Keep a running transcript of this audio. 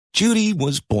Judy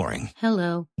was boring.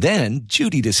 Hello. Then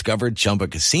Judy discovered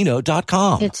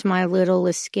ChumbaCasino.com. It's my little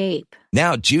escape.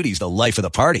 Now Judy's the life of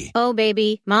the party. Oh,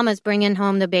 baby, mama's bringing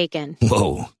home the bacon.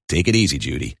 Whoa, take it easy,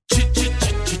 Judy.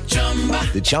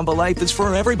 The Chumba life is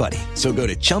for everybody. So go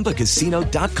to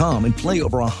ChumbaCasino.com and play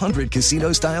over 100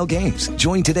 casino-style games.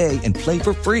 Join today and play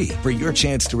for free for your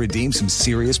chance to redeem some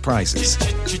serious prizes.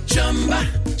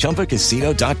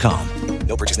 ChumbaCasino.com.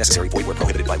 No purchase necessary. Void where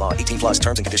prohibited by law. 18 plus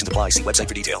terms and conditions apply. See website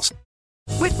for details.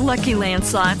 With Lucky Land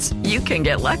Slots, you can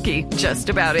get lucky just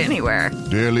about anywhere.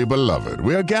 Dearly beloved,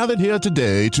 we are gathered here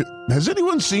today to... Has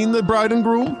anyone seen the bride and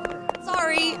groom?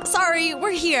 Sorry,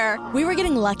 we're here. We were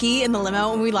getting lucky in the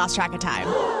limo and we lost track of time.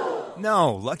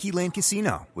 No, Lucky Land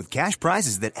Casino, with cash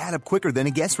prizes that add up quicker than a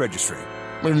guest registry.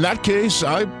 In that case,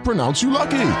 I pronounce you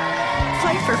lucky.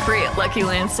 Play for free at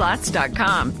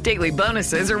LuckyLandSlots.com. Daily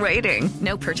bonuses are waiting.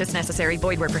 No purchase necessary.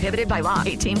 Void where prohibited by law.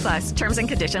 18 plus. Terms and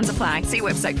conditions apply. See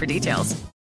website for details.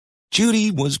 Judy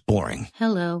was boring.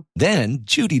 Hello. Then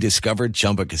Judy discovered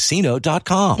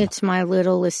ChumbaCasino.com. It's my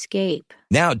little escape.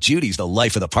 Now Judy's the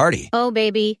life of the party. Oh,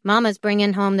 baby, mama's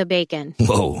bringing home the bacon.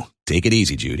 Whoa, take it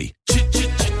easy, Judy.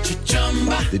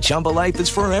 The Chumba life is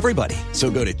for everybody. So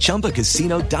go to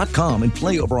ChumbaCasino.com and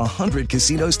play over 100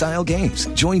 casino-style games.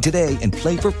 Join today and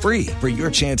play for free for your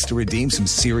chance to redeem some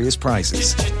serious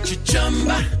prizes.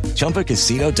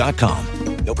 ChumbaCasino.com.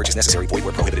 No purchase necessary. Void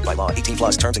where prohibited by law. 18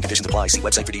 plus terms and conditions apply. See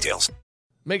website for details.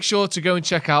 Make sure to go and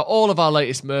check out all of our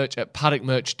latest merch at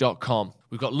paddockmerch.com.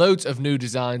 We've got loads of new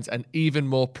designs and even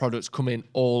more products coming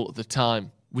all the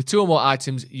time. With 2 or more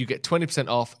items, you get 20%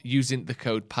 off using the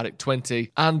code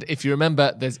Paddock20. And if you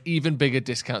remember, there's even bigger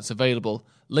discounts available.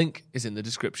 Link is in the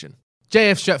description.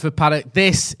 JF Stretford Paddock,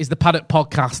 this is the Paddock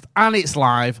Podcast, and it's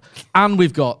live, and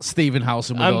we've got Stephen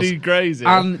Howson with us. Andy Grazy.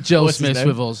 And Joe Smith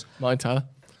with us. Mine, Tyler.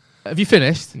 Have you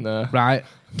finished? No. Right.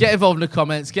 Get involved in the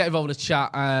comments, get involved in the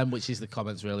chat, which is the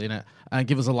comments really, innit? And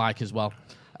give us a like as well.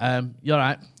 You all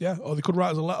right? Yeah, or they could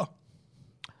write us a letter.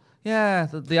 Yeah,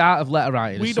 the art of letter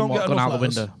writing is somewhat gone out the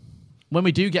letters. window. When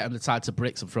we do get them, they're tied to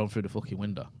bricks and thrown through the fucking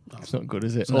window. It's not good,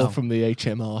 is it? No. All from the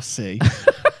HMRC.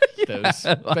 Those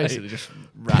basically just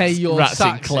pay your rats in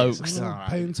taxes. clocks. Right.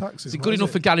 Paying taxes. Is it good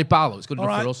enough for Gary Barlow? It's good All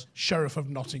enough right, for us. Sheriff of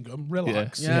Nottingham,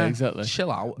 relax. Yeah, exactly.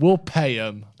 Chill out. We'll pay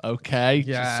them, okay?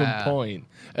 Yeah. At some point.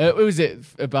 What was it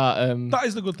about? That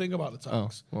is the good thing about the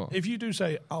tax. Oh, what? If you do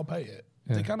say, I'll pay it,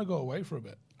 they kind of go away for a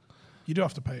bit. You do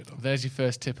have to pay it, though. There's your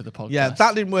first tip of the podcast. Yeah,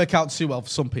 that didn't work out too well for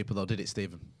some people, though, did it,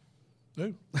 Stephen?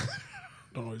 No.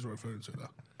 Don't know what he's referring to there.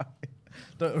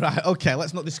 Right, okay,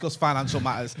 let's not discuss financial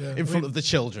matters in front of the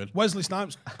children. Wesley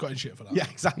Snipes got in shit for that. Yeah,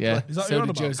 exactly. Yeah. Is that So what you're on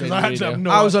did about? Jose 'Cause I actually have Mourinho. no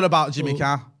I was on about Jimmy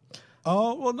Carr.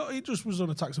 Oh, well, no, he just was on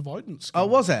a tax avoidance scheme. Oh,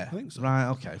 was it? I think so. Right,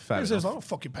 okay, fair He says, enough. I'm not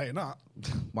fucking paying that.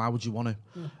 Why would you want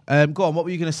to? Go on, what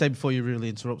were you going to say before you really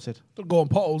interrupted? Don't go on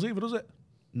potholes either, does it?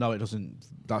 No, it doesn't.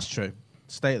 That's true.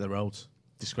 State of the roads.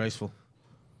 Disgraceful.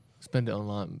 Spend it on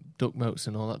like duck moats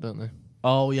and all that, don't they?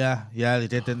 Oh, yeah. Yeah, they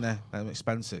did, didn't they?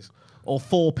 Expenses. Or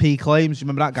 4p claims. You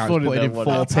remember that guy was Funny putting in though,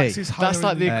 4p? That's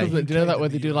like the higher in equivalent. the Do you know that UK where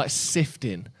than they do the like US?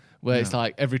 sifting? Where it's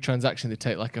like every transaction they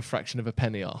take like a fraction of a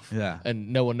penny off. Yeah.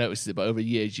 And no one notices it, but over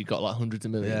years you got like hundreds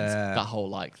of millions. Yeah. That whole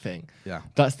like thing. Yeah.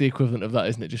 That's the equivalent of that,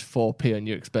 isn't it? Just 4p on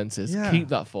your expenses. Yeah. Keep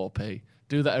that 4p.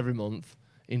 Do that every month.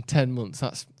 In 10 months,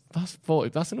 that's 40.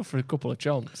 That's enough for a couple of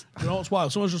chomps. You know what's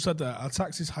wild? Someone just said that our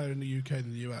tax is higher in the UK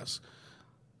than the US.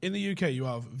 In the UK, you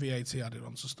have VAT added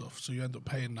onto stuff, so you end up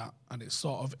paying that, and it's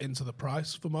sort of into the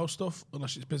price for most stuff.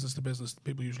 Unless it's business to business,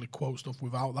 people usually quote stuff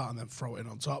without that and then throw it in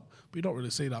on top. But you don't really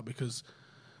see that because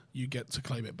you get to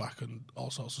claim it back and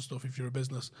all sorts of stuff if you're a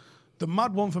business. The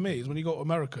mad one for me is when you go to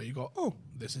America, you go, oh,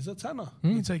 this is a tenner.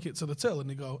 You take it to the till, and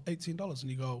you go, $18,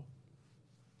 and you go,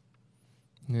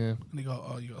 Yeah. and you go,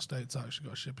 oh, you got a state tax, you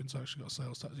got a shipping tax, you got a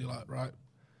sales tax. You're like, right,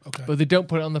 okay. But they don't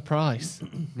put it on the price.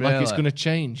 Like it's Really? going to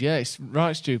change. Yeah, it's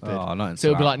right stupid. Oh, not into so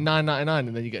it'll be that. like $9.99,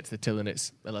 and then you get to the till and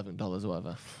it's $11 or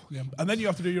whatever. Yeah. And then you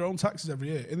have to do your own taxes every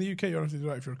year. In the UK, you don't have to do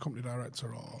that if you're a company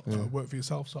director or work for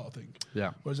yourself sort of thing.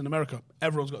 Yeah. Whereas in America,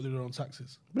 everyone's got to do their own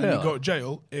taxes. And Really? you go to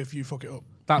jail if you fuck it up.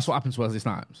 That's what happens to Wesley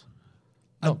Snipes.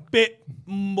 A bit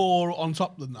more on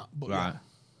top than that. But Right.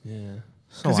 Yeah.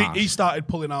 Because So he started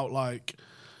pulling out like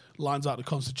lines out of the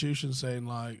Constitution saying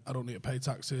like, I don't need to pay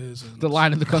taxes. And The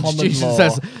line in the Common Constitution law.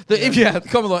 says that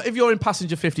common law, if you're in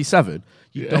passenger 57,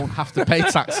 you don't have to pay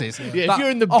taxes. Yeah, if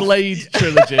you're in the Blade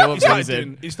trilogy, what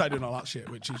he started doing all that shit,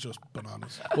 which is just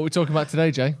bananas. What are we talking about today,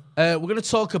 Jay? We're going to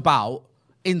talk about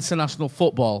international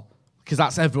football. because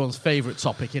that's everyone's favourite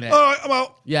topic, innit? All right, I'm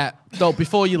out. Yeah. So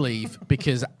before you leave,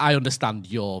 because I understand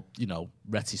your,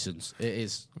 reticence. It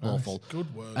is awful.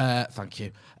 Good word. Thank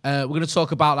you. We're going to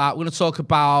talk about that. We're going to talk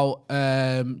about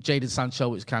Jadon Sancho,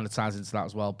 which kind of ties into that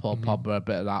as well. Paul Pogba, a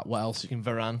bit of that. What else?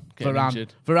 Varane getting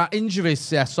injured. Varane injuries.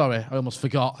 Yeah, sorry, I almost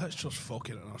forgot. Let's just fuck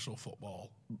international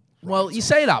football. Well, you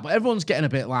say that, but everyone's getting a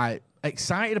bit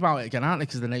excited about it again, aren't they?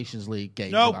 Because the Nations League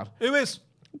game. No, who is?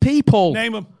 People.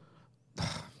 Name them.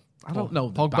 I don't know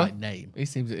Pogba? by name. He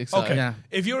seems excited. Okay, Yeah.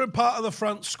 if you're a part of the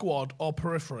France squad or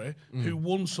periphery who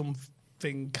won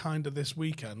something kind of this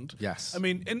weekend, Yes. I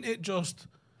mean, isn't it just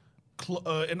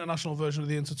international version of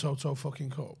the Intertoto fucking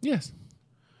Cup? Yes.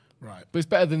 Right. But it's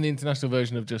better than the international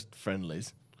version of just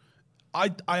friendlies.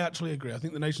 I actually agree. I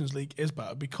think the Nations League is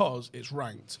better because it's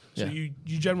ranked. So Yeah.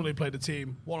 you generally play the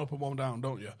team one up and one down,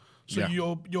 don't you? So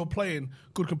you're playing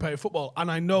good competitive football.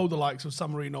 And I know the likes of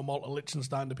San Marino, Malta,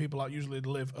 Liechtenstein, the people that usually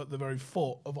live at the very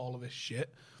foot of all of this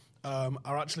shit,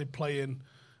 are actually playing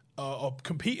or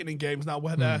competing in games now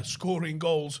where they're scoring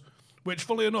goals, which,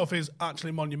 fully enough, is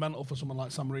actually monumental for someone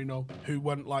like San Marino, who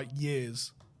went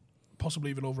years, possibly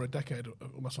even over a decade,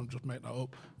 unless I'm just making that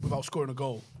up, without scoring a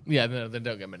goal. Yeah, no, they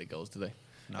don't get many goals, do they?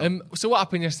 No. So what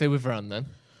happened yesterday with Varane then?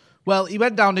 Well, he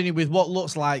went down, didn't he, with what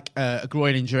looks like a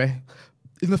groin injury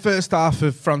in the first half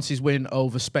of France's win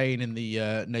over Spain in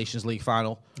the Nations League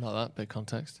final. Like that, bit of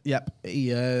context. Yep, he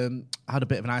had a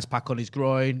bit of an ice pack on his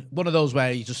groin. One of those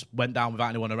where he just went down without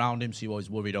anyone around him, so you always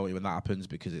worry, don't you, when that happens,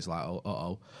 because it's like,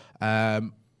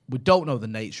 we don't know the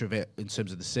nature of it in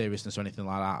terms of the seriousness or anything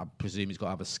like that. I presume he's got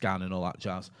to have a scan and all that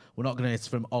jazz. We're not going to hear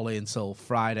from Ollie until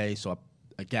Friday, so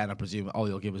I presume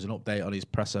Ollie will give us an update on his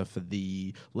presser for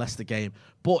the Leicester game.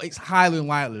 But it's highly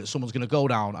unlikely that someone's going to go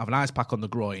down, have an ice pack on the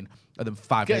groin, and then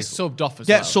 5 days... subbed off as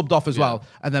get well. subbed off as well.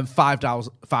 And then 5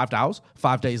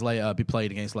 days later, be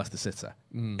played against Leicester City.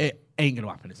 It ain't going to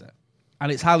happen, is it?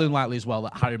 And it's highly unlikely as well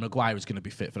that Harry Maguire is going to be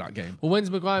fit for that game. Well,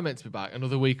 when's Maguire meant to be back?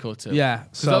 Another week or two? Yeah.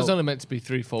 Because that was only meant to be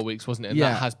 3-4 weeks, wasn't it? And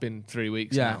that has been 3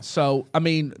 weeks now. So, I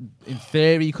mean, in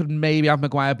theory, you could maybe have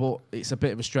Maguire, but it's a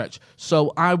bit of a stretch.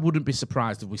 So I wouldn't be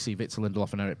surprised if we see Victor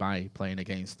Lindelof and Eric Bailly playing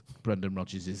against Brendan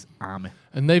Rodgers' army.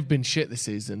 And they've been shit this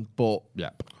season, but,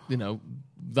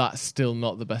 that's still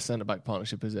not the best centre-back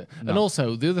partnership, is it? No. And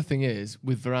also, the other thing is,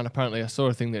 with Varane, apparently I saw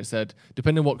a thing that said,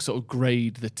 depending on what sort of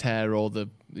grade the tear or the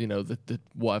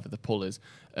whatever the pull is,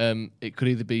 it could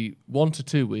either be 1 to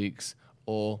 2 weeks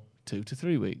or 2 to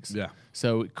 3 weeks. Yeah.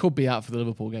 So it could be out for the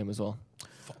Liverpool game as well.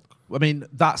 I mean,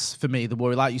 that's, for me, the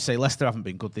worry. Like you say, Leicester haven't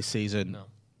been good this season. No.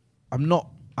 I'm not...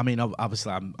 I mean,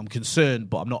 obviously, I'm concerned,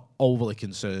 but I'm not overly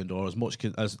concerned or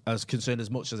as concerned as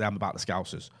much as I am about the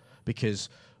Scousers, because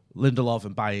Lindelof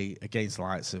and Bailly against the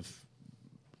likes of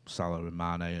Salah and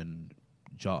Mane and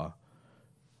Jota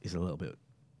is a little bit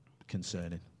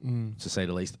concerning, to say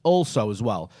the least. Also, as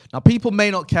well, now people may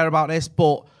not care about this,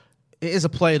 but it is a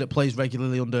player that plays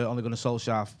regularly under Ole Gunnar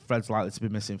Solskjaer. Fred's likely to be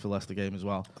missing for the Leicester game as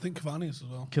well. I think Cavani is as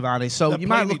well. Cavani. So they're you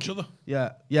might look each other.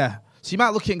 Yeah. So you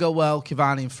might look at it and go, well,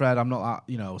 Cavani and Fred, I'm not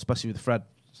that, especially with the Fred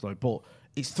story, but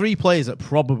it's 3 players that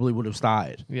probably would have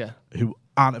started. Yeah. Who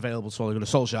aren't available to Ole Gunnar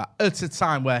Solskjaer at a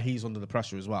time where he's under the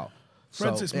pressure as well.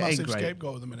 Fred's so this massive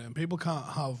scapegoat at the minute, and people can't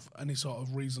have any sort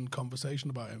of reasoned conversation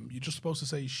about him. You're just supposed to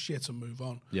say he's shit and move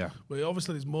on. Yeah. But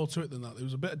obviously there's more to it than that. There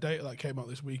was a bit of data that came out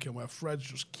this weekend where Fred's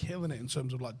just killing it in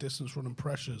terms of distance running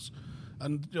pressures.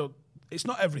 And it's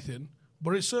not everything,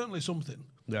 but it's certainly something.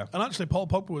 Yeah. And actually Paul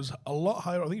Pogba was a lot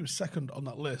higher. I think he was second on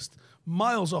that list.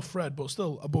 Miles off Fred, but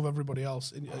still above everybody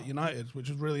else at United, which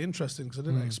was really interesting because I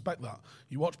didn't expect that.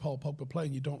 You watch Paul Pogba play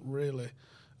and you don't really...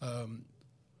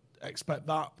 expect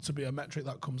that to be a metric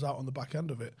that comes out on the back end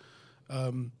of it.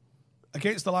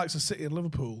 Against the likes of City and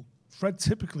Liverpool, Fred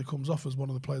typically comes off as one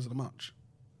of the players of the match,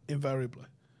 invariably.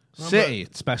 City,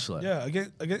 especially. Yeah,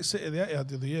 against City the Etihad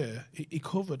the other year, he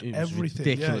covered everything.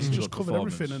 Ridiculous. Yeah, he just covered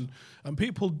everything. And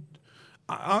people,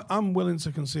 I'm willing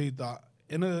to concede that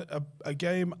in a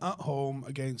game at home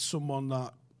against someone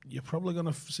that you're probably going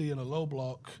to see in a low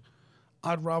block,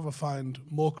 I'd rather find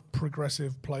more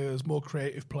progressive players, more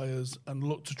creative players, and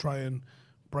look to try and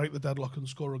break the deadlock and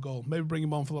score a goal. Maybe bring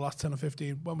him on for the last 10 or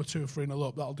 15. When we're 2 or 3-0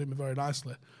 up, that'll do me very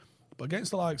nicely. But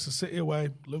against the likes of City away,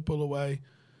 Liverpool away,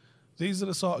 these are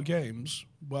the sort of games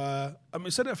where, I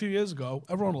said it a few years ago,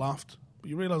 everyone laughed, but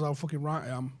you realise how fucking right I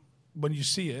am when you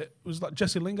see it. It was like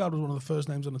Jesse Lingard was one of the first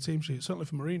names on the team sheet, certainly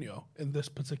for Mourinho, in this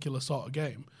particular sort of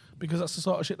game, because that's the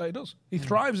sort of shit that he does. He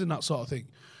thrives in that sort of thing.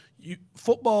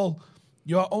 Football...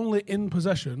 You are only in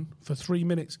possession for 3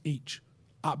 minutes each,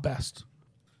 at best.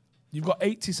 You've got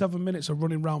 87 minutes of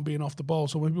running around being off the ball.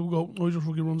 So when people go, he just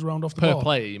fucking runs around off the ball. Per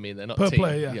player, you mean? They're not per team.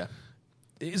 player, yeah.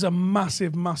 it is a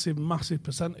massive, massive, massive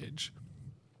percentage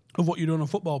of what you do on a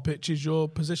football pitch is your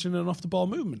position and off the ball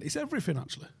movement. It's everything,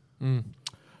 actually.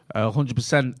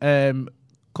 100%.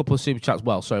 Couple of super chats.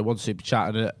 Well, sorry, one super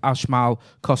chat. And Ashmal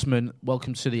Kosman,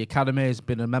 welcome to the academy. Has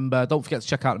been a member. Don't forget to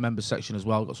check out the members section as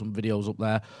well. Got some videos up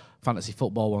there, fantasy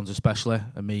football ones especially,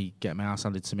 and me getting my ass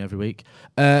handed to me every week.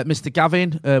 Mr.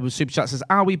 Gavin with super chat says,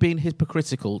 "Are we being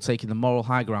hypocritical, taking the moral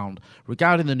high ground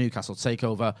regarding the Newcastle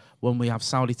takeover when we have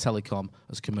Saudi Telecom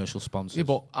as commercial sponsors?" Yeah,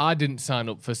 but I didn't sign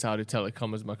up for Saudi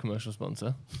Telecom as my commercial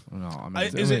sponsor. No, I mean,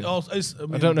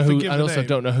 I don't know who. I also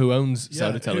don't know who owns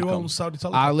Saudi Telecom. Who owns Saudi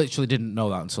Telecom? I literally didn't know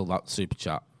that until that super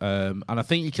chat. And I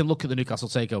think you can look at the Newcastle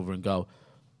takeover and go,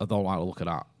 I don't like to look at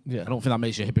that. Yeah. I don't think that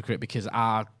makes you a hypocrite because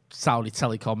our Saudi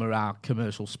Telecom are our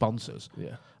commercial sponsors.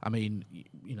 Yeah. I mean,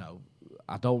 you know,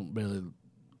 I'm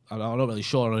not really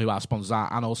sure on who our sponsors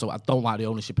are, and also I don't like the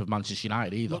ownership of Manchester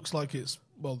United either. Looks like it's,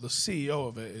 well, the CEO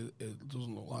of it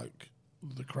doesn't look like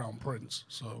the Crown Prince.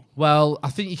 So, well, I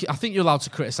think you're allowed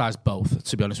to criticise both.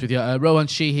 To be honest with you, Rohan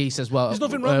Sheehy says, "Well, there's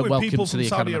nothing wrong with welcome people to from the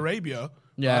Saudi academy. Arabia."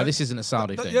 Yeah, right? this isn't a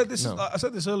Saudi thing. Yeah, this is. I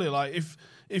said this earlier. Like,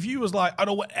 if you was like, I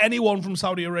don't want anyone from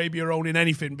Saudi Arabia owning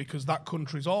anything because that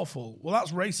country's awful. Well,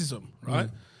 that's racism, right?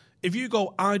 If you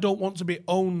go, I don't want to be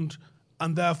owned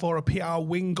and therefore a PR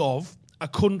wing of a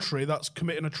country that's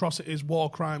committing atrocities, war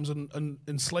crimes, and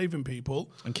enslaving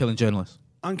people and killing journalists.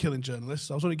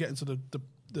 I was only getting to the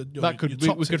that could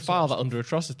we could file that under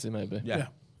atrocity, maybe. Yeah.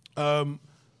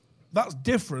 That's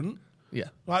different. Yeah.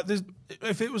 Like,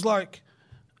 if it was like,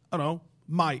 I don't know,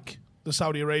 Mike, the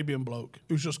Saudi Arabian bloke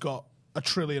who's just got $1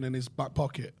 trillion in his back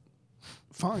pocket,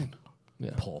 fine.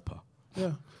 Yeah. Pauper.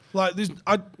 Yeah. Like,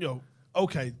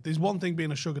 okay, there's one thing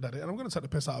being a sugar daddy, and I'm going to take the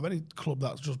piss out of any club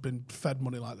that's just been fed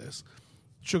money like this.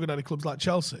 Sugar daddy clubs like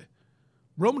Chelsea.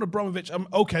 Roman Abramovich,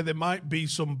 okay, there might be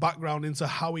some background into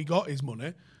how he got his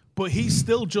money, but he's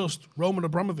still just Roman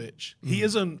Abramovich. He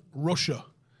isn't Russia.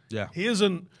 Yeah. He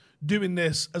isn't doing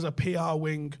this as a PR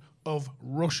wing of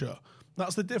Russia.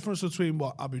 That's the difference between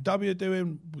what Abu Dhabi are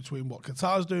doing, between what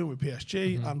Qatar's doing with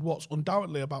PSG, and what's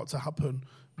undoubtedly about to happen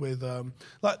with...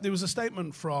 like, there was a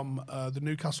statement from the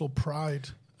Newcastle Pride...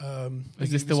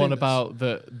 is this the one about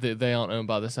that they aren't owned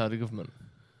by the Saudi government?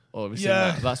 Or have you seen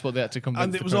that? That's what they had to convince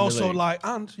and it the was Premier also League. like,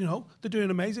 and, you know, they're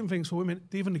doing amazing things for women.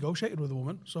 They even negotiated with a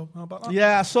woman. So how about that?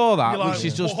 Yeah, I saw that. You're like, which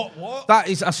is just what? that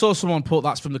is. I saw someone put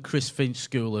that's from the Chris Finch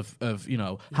school of you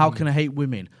know, how can I hate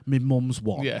women? My mum's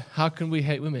one. Yeah, how can we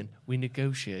hate women? We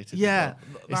negotiated. Yeah,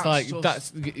 it's like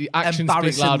that's actions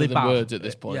speak louder than words at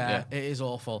this point. Yeah, it is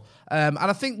awful. And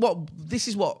I think this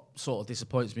is what sort of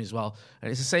disappoints me as well. And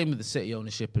it's the same with the City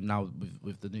ownership and now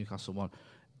with the Newcastle one.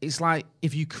 It's like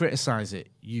if you criticise it,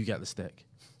 you get the stick.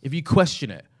 If you question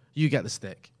it, you get the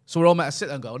stick. So we're all meant to sit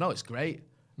there and go, no, it's great.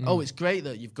 Oh, it's great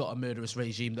that you've got a murderous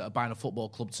regime that are buying a football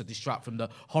club to distract from the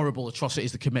horrible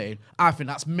atrocities they're committing. I think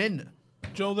that's mint. Do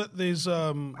you know that there's...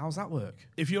 How's that work?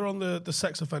 If you're on the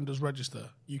sex offenders register,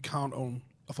 you can't own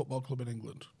a football club in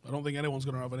England. I don't think anyone's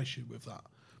going to have an issue with that.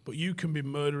 But you can be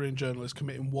murdering journalists,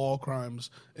 committing war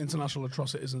crimes, international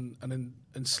atrocities, and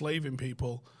enslaving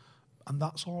people, and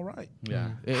that's all right. Yeah.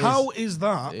 How is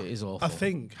that it is awful. a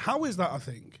thing? How is that a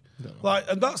thing? No. Like,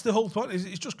 and that's the whole point. Is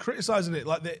it's just criticising it.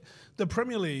 Like the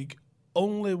Premier League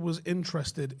only was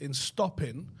interested in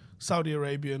stopping Saudi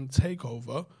Arabian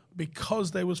takeover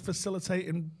because they was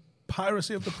facilitating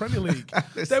piracy of the Premier League.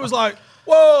 They was like,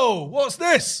 whoa, what's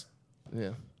this? Yeah.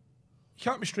 You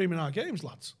can't be streaming our games,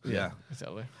 lads. Yeah,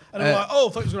 exactly. And I'm like, oh,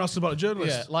 I thought you was going to ask us about a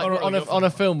journalist. Yeah, like on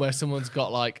a film where someone's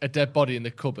got like a dead body in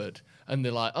the cupboard and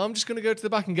they're like, oh, I'm just going to go to the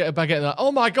back and get a baguette. And they're like,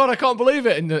 oh my God, I can't believe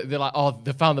it. And they're like, oh,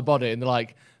 they found the body. And they're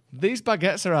like, these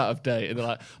baguettes are out of date. And they're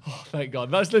like, oh, thank God.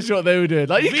 That's literally what they were doing.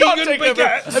 Like, you Vegan can't take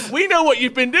baguettes. over. We know what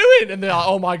you've been doing. And they're like,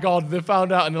 oh my God, they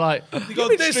found out. And they're like, You you've go,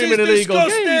 been this is streaming illegal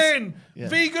disgusting. games. Yeah.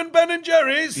 Vegan Ben and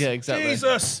Jerry's. Yeah, exactly.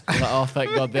 Jesus. Like, oh,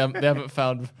 thank God they haven't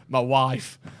found my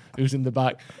wife who's in the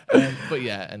back. But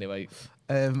yeah, anyway,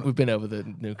 we've been over the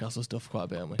Newcastle stuff quite a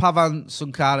bit, haven't we? Pavan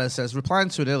Sunkara says, replying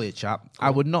to an earlier chat, I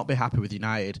would not be happy with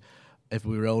United if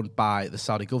we were owned by the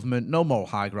Saudi government. No moral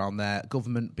high ground there.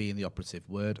 Government being the operative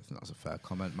word. I think that's a fair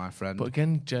comment, my friend. But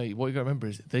again, Jay, what you got to remember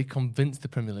is they convinced the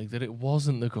Premier League that it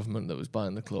wasn't the government that was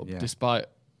buying the club, despite,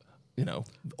 you know,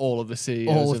 all of the CEOs.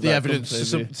 All of the evidence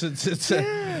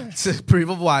to prove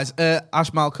otherwise.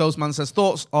 Ashmal Kosman says,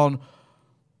 thoughts on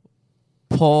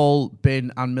Paul,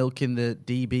 Bin and milking the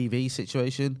DBV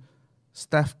situation?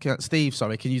 Steve,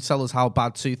 can you tell us how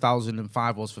bad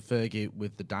 2005 was for Fergie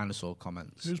with the dinosaur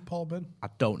comments? Who's Paul Bin? I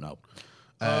don't know.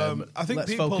 I think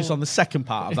let's people focus on the second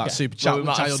part of that super chat, we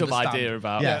might which I have some understand. idea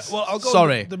about. Yes. Well, I'll go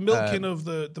Sorry. the milking of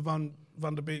the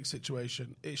Van der Beek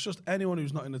situation, it's just anyone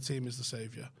who's not in the team is the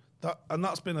saviour.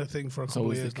 That's been a thing for a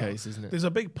couple of years the case, isn't it? There's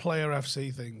a big player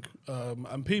FC thing,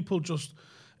 and people just...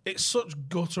 It's such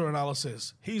gutter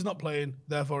analysis. He's not playing,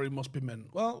 therefore he must be mint.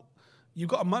 Well, you've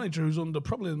got a manager who's under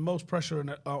probably the most pressure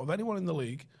out of anyone in the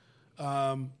league.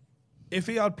 If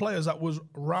he had players that was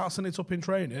rassing it up in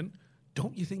training,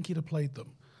 don't you think he'd have played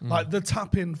them? Like, the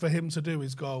tap-in for him to do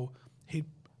is go,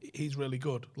 he's really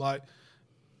good. Like,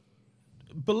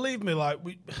 believe me, like,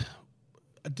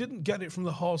 I didn't get it from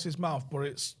the horse's mouth, but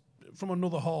it's from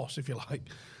another horse, if you like,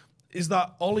 is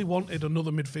that Ollie wanted another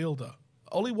midfielder.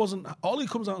 Ollie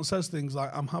comes out and says things like,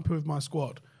 I'm happy with my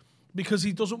squad, because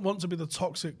he doesn't want to be the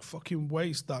toxic fucking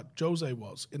waste that Jose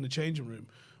was in the changing room,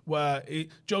 where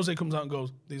Jose comes out and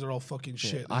goes, these are all fucking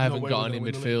shit. I haven't got any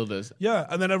midfielders. Yeah,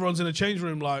 and then everyone's in a changing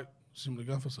room like, see what the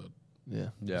gaffer said.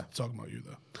 Yeah. Talking about you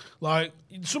there. Like,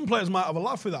 some players might have a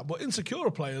laugh with that, but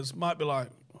insecure players might be like,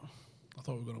 I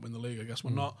thought we were going to win the league, I guess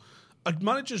we're not. A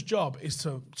manager's job is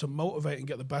to motivate and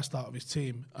get the best out of his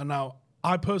team. And now,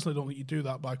 I personally don't think you do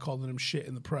that by calling him shit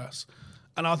in the press.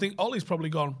 And I think Ollie's probably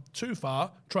gone too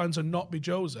far, trying to not be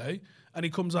Jose. And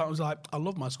he comes out and is like, I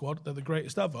love my squad, they're the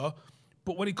greatest ever.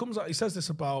 But when he comes out, he says this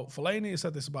about Fellaini, he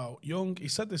said this about Young, he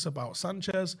said this about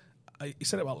Sanchez, he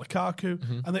said it about Lukaku,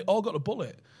 and they all got a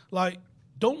bullet. Like,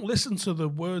 don't listen to the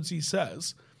words he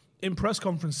says in press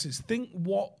conferences. Think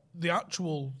what the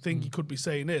actual thing he could be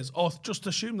saying is, or just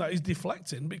assume that he's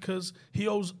deflecting because he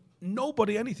owes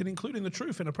nobody anything, including the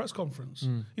truth, in a press conference.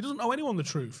 He doesn't owe anyone the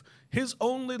truth. His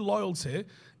only loyalty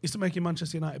is to making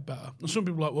Manchester United better. And some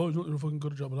people are like, well, he's not doing a fucking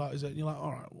good job of that, is it? And you're like,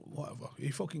 all right, whatever. He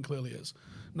fucking clearly is.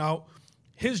 Now,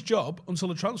 his job, until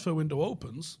the transfer window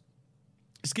opens,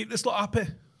 is to keep this lot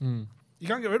happy. You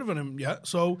can't get rid of him yet,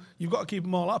 so you've got to keep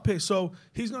them all happy. So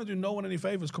he's going to do no one any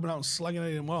favours coming out and slagging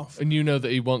anyone off. And you know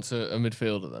that he wants a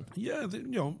midfielder then? Yeah,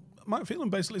 Mike Phelan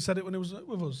basically said it when he was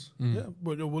with us. Yeah,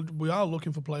 but we are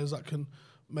looking for players that can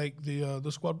make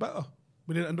the squad better.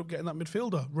 We didn't end up getting that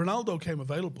midfielder. Ronaldo came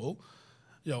available,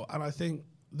 and I think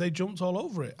they jumped all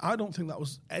over it. I don't think that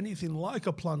was anything like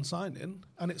a planned signing,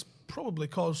 and it's probably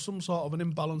caused some sort of an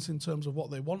imbalance in terms of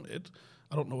what they wanted.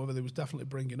 I don't know whether they was definitely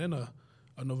bringing in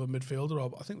another midfielder,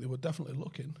 or I think they were definitely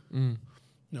looking.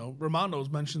 Romano's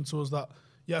mentioned to us that,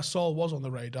 yeah, Saul was on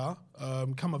the radar.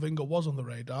 Camavinga was on the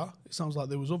radar. It sounds like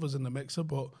there was others in the mixer,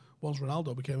 but once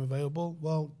Ronaldo became available,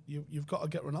 well, you've got to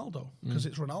get Ronaldo because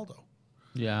it's Ronaldo.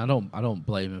 Yeah, I don't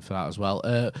blame him for that as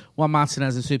well. Juan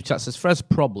Martinez in Super Chat says, Fred's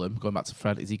problem, going back to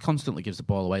Fred, is he constantly gives the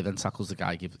ball away, then tackles the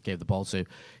guy he gave the ball to.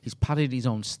 He's padded his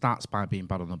own stats by being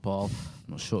bad on the ball.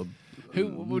 I'm not sure.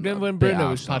 When Bruno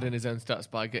was padding his own stats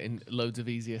by getting loads of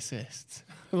easy assists.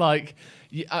 Like,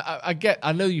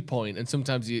 I know your point, and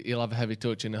sometimes he'll have a heavy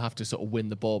touch and he'll have to sort of win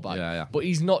the ball back. Yeah. But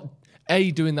he's not,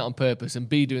 A, doing that on purpose, and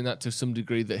B, doing that to some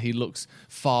degree that he looks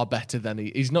far better than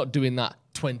he's not doing that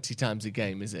 20 times a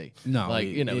game, is he? No. Like,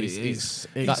 he's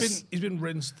been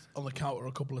rinsed on the counter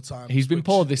a couple of times. He's been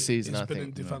poor this season, I think. He's been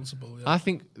indefensible. Yeah. I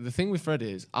think the thing with Fred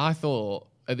is, I thought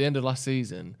at the end of last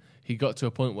season, he got to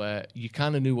a point where you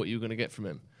kind of knew what you were going to get from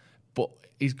him. But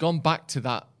he's gone back to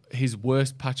that, his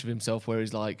worst patch of himself, where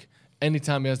he's like,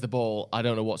 anytime he has the ball, I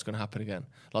don't know what's going to happen again.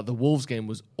 Like, the Wolves game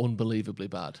was unbelievably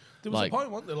bad. There was a point,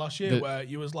 wasn't there, last year where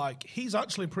you was like, he's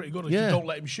actually pretty good if you don't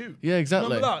let him shoot. Yeah,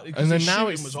 exactly. Remember that? And then now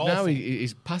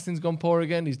his passing's gone poor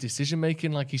again. His decision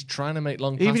making, like he's trying to make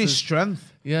long passes. Even his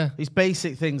strength. Yeah. His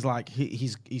basic things like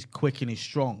he's quick and he's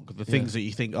strong. The things that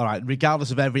you think, all right,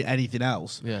 regardless of anything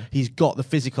else, he's got the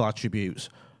physical attributes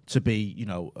to be,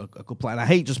 a good player. And I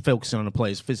hate just focusing on a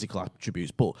player's physical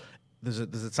attributes, but there's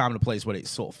a time and a place where it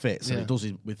sort of fits, and it does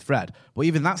it with Fred. But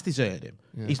even that's deserted him.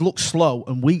 Yeah. He's looked slow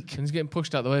and weak. And he's getting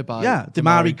pushed out the way by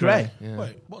Damari Gray. Yeah.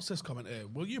 Wait, what's this comment here?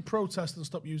 Will you protest and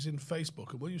stop using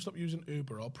Facebook, and will you stop using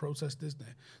Uber or protest Disney?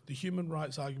 The human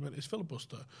rights argument is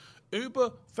filibuster.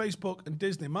 Uber, Facebook, and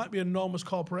Disney might be enormous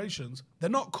corporations. They're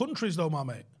not countries, though, my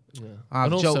mate. Yeah.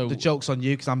 The joke's on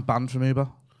you because I'm banned from Uber.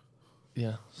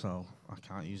 Yeah. So I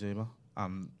can't use Uber.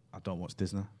 And I don't watch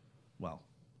Disney. Well,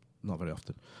 not very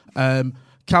often.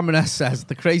 Cameron S says,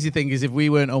 the crazy thing is if we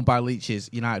weren't owned by leeches,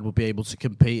 United would be able to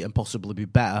compete and possibly be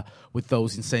better with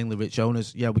those insanely rich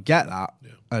owners. Yeah, we get that.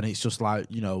 Yeah. And it's just like,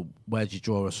 where do you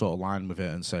draw a sort of line with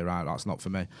it and say, right, that's not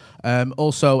for me.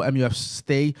 Also, MUF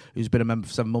Steve, who's been a member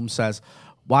for 7 months, says,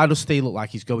 why does Steve look like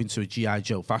he's going to a G.I.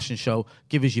 Joe fashion show?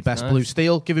 Give us your best blue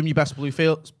steel. Give him your best blue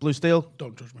steel.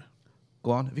 Don't judge me.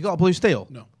 Go on. Have you got a blue steel?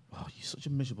 No. Oh, you're such a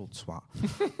miserable twat.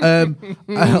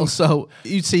 Also,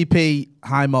 UTP,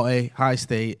 Hi Motti, Hi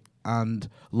Steve, and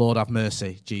Lord have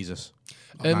mercy, Jesus.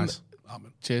 Nice.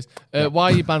 Amen. Cheers. Why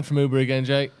are you banned from Uber again,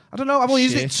 Jake? I don't know. I've only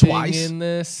used it Shitting twice. in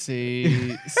the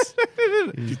seats.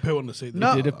 You poo on the seat.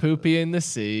 No. Did a poopy in the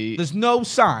seat. There's no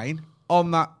sign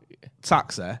on that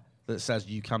taxi that says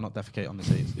you cannot defecate on the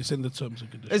seats. It's in the terms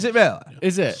and conditions. Is it really?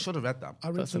 Is it? Should have read that. I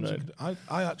read That's terms and annoying. conditions.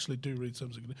 I actually do read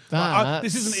terms and conditions. That's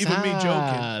This isn't even me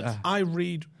sad. joking. I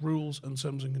read rules and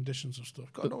terms and conditions of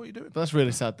stuff. Gotta know what you're doing. But that's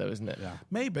really sad, though, isn't it? Yeah.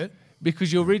 Maybe.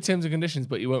 Because you'll read terms and conditions,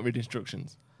 but you won't read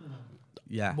instructions.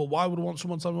 Yeah. But why would I want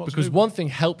someone to tell me what Because to do? one thing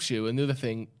helps you, and the other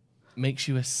thing makes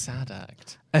you a sad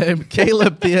act.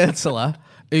 Caleb Biertler,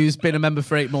 who's been a member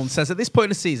for 8 months, says, at this point in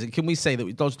the season, can we say that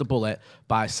we dodged a bullet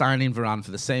by signing Varane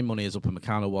for the same money as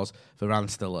Upamecano was?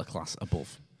 Varane's still a class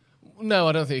above. No,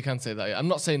 I don't think you can say that yet. I'm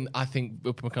not saying I think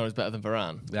Upamecano is better than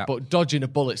Varane, Yeah. but dodging a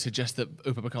bullet suggests that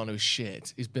Upamecano is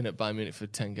shit. He's been at Bayern Munich for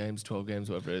 10 games, 12 games,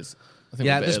 whatever it is. I think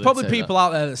Yeah, we're a bit there's early probably to say people that.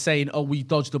 out there that's saying, oh, we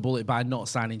dodged a bullet by not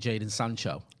signing Jadon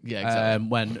Sancho. Yeah, exactly.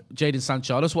 When Jadon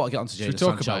Sancho, I just want to get onto Should we Jadon talk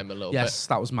Sancho. about him a little Yes,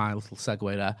 that was my little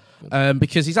segue there.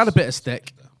 Because he's had a bit of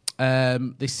stick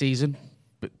this season.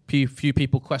 Few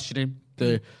people questioning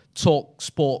the Talk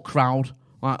Sport crowd.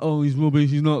 Like, oh, he's rubbish,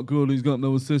 he's not good, he's got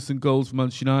no assists and goals for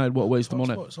Manchester United, what a waste of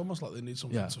money. It's almost like they need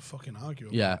something to fucking argue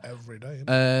about Yeah. every day. Isn't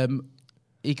it?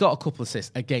 He got a couple of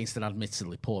assists against an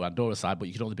admittedly poor Andorra side, but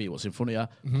you can only beat what's in front of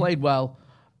you. Mm-hmm. Played well.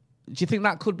 Do you think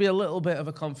that could be a little bit of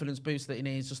a confidence boost that he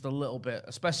needs, just a little bit,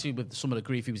 especially with some of the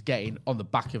grief he was getting on the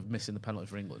back of missing the penalty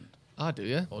for England? I do,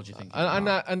 yeah. Or do you think? And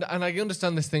I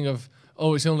understand this thing of,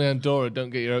 oh, it's only Andorra, don't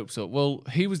get your hopes up. Well,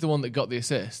 he was the one that got the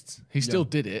assists. He still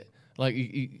did it. Like,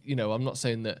 you know, I'm not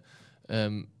saying that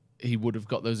he would have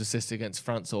got those assists against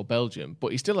France or Belgium,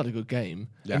 but he still had a good game.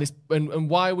 Yeah. And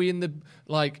why are we in the,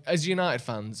 like, as United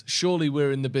fans, surely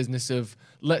we're in the business of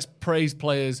let's praise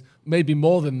players maybe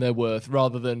more than they're worth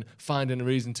rather than finding a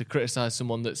reason to criticise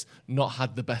someone that's not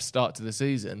had the best start to the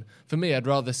season. For me, I'd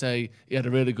rather say he had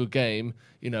a really good game,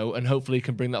 you know, and hopefully he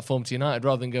can bring that form to United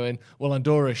rather than going, well,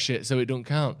 Andorra's shit, so it don't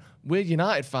count. We're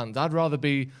United fans. I'd rather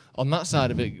be on that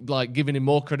side of it, like giving him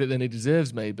more credit than he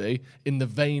deserves, maybe, in the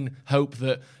vain hope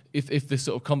that if this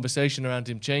sort of conversation around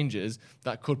him changes,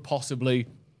 that could possibly,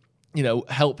 you know,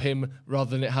 help him rather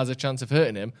than it has a chance of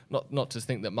hurting him. Not to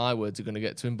think that my words are going to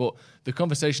get to him, but the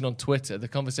conversation on Twitter, the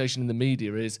conversation in the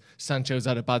media is Sancho's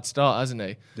had a bad start, hasn't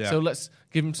he? Yeah. So let's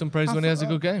give him some praise when he has a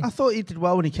good game. I thought he did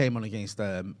well when he came on against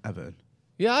Everton.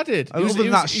 Yeah, I did. Other than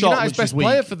that shot, United's which best was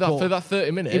player weak, for but that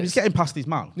 30 minutes. He was getting past his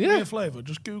man. Give me a flavour.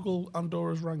 Just Google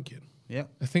Andorra's ranking. Yeah.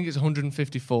 I think it's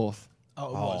 154th.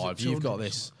 Oh,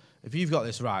 if you've got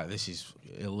this right, this is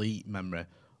elite memory.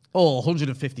 Oh,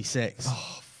 156.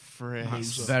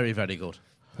 That's very, very good.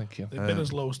 Thank you. They've been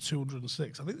as low as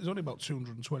 206. I think there's only about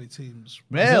 220 teams.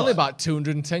 There's only about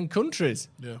 210 countries.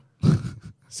 Yeah.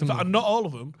 And not all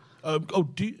of them.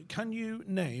 Can you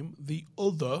name the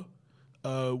other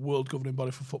world governing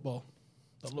body for football?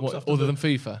 That looks after Other than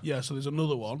FIFA? Yeah, so there's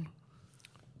another one.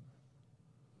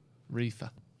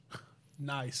 REFA.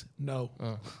 Nice. No.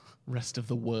 Rest of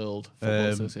the World Football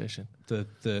Association.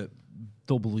 The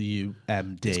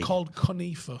WMD. It's called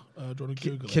CONIFA. Do you want to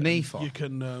Google it? CONIFA? You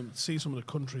can see some of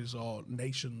the countries or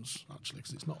nations, actually,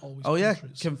 because it's not always Oh, yeah.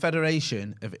 countries.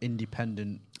 Confederation of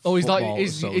Independent Oh, he's like,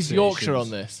 Football is Yorkshire on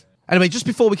Associations. this? Anyway, just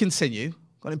before we continue,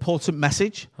 got an important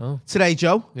message. Oh. Today,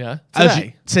 Joe. Yeah.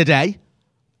 Today,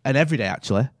 and every day,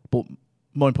 actually, but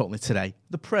more importantly, today,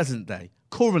 the present day,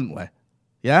 currently.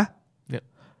 Yeah? Yep.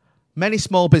 Many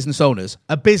small business owners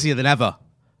are busier than ever.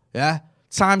 Yeah?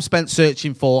 Time spent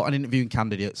searching for and interviewing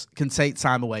candidates can take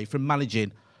time away from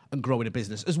managing and growing a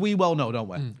business, as we well know, don't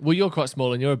we? Well, you're quite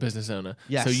small and you're a business owner.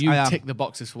 Yes, so you I am. tick the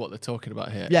boxes for what they're talking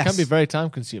about here. Yes. It can be very time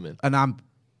consuming. And I'm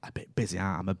a bit busy.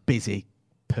 I'm a busy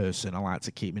person. I like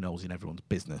to keep my nose in everyone's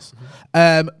business.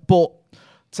 But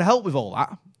to help with all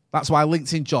that, that's why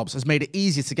LinkedIn Jobs has made it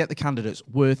easier to get the candidates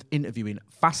worth interviewing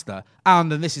faster.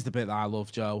 And this is the bit that I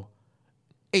love, Joe.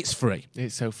 It's free.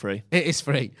 It's so free. It is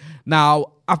free.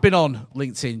 Now, I've been on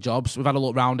LinkedIn Jobs. We've had a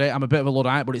look around it. I'm a bit of a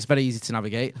Luddite, but it's very easy to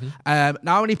navigate. Now,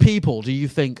 how many people do you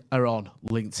think are on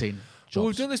LinkedIn Jobs? Well,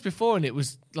 we've done this before and it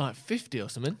was like 50 or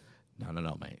something. No,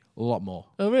 mate. A lot more.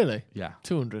 Oh, really? Yeah.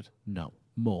 200. No,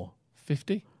 more.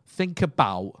 50? Think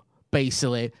about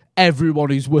basically everyone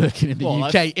who's working in the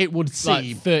UK. Like, it would seem.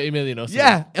 Like 30 million or something.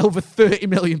 Yeah, over 30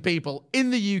 million people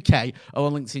in the UK are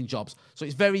on LinkedIn Jobs. So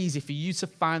it's very easy for you to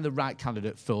find the right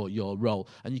candidate for your role.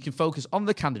 And you can focus on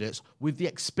the candidates with the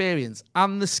experience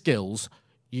and the skills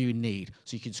you need.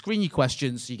 So you can screen your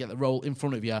questions so you get the role in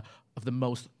front of you of the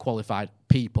most qualified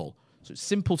people. So it's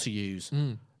simple to use.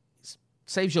 It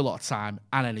saves you a lot of time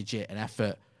and energy and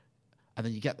effort. And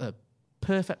then you get the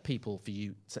perfect people for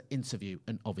you to interview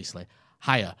and obviously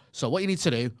hire. So what you need to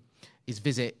do is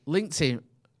visit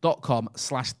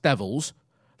linkedin.com/devils.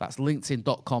 That's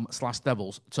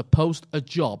linkedin.com/devils to post a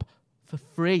job for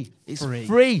free. It's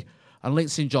free. And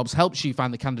LinkedIn Jobs helps you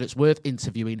find the candidates worth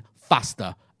interviewing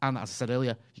faster. And as I said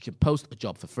earlier, you can post a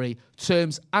job for free.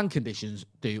 Terms and conditions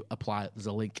do apply. There's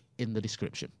a link in the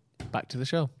description. Back to the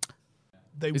show.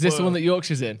 Is this the one that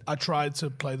Yorkshire's in? I tried to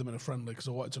play them in a friendly because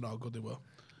I wanted to know how good they were.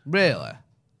 Really?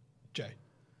 Jay,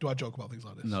 do I joke about things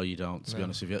like this? No, you don't, to be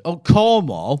honest with you. Oh,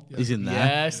 Cornwall is in there.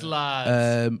 Yes,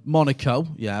 lads. Monaco,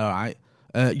 yeah, all right.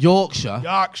 Yorkshire.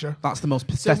 Yorkshire. That's the most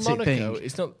pathetic Monaco, thing.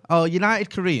 it's not... Oh, United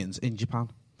Koreans in Japan.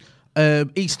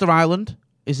 Easter Island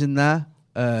is in there.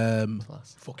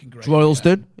 Fucking great.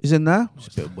 Royalston is in there. It's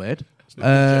a bit weird.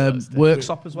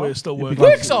 Worksop as well. We're still working.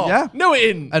 Worksop? Yeah. No, it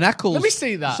isn't. And Eccles. Let me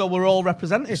see that. So we're all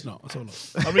represented. It's not. It's all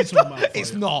not. I'll read some of them out for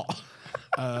It's you. not.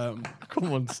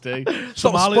 Come on, Steve.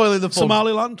 Stop spoiling the fun.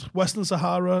 Somaliland, Western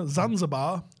Sahara,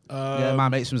 Zanzibar. Yeah, my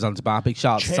mate's from Zanzibar. Big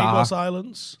shout out to Chagos Saha.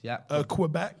 Islands. Yeah.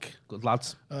 Quebec. Good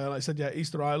lads. Like I said, yeah,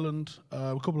 Easter Island.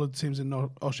 A couple of teams in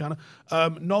Oceania.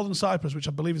 Northern Cyprus, which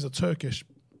I believe is a Turkish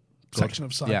section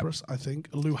of Cyprus, I think.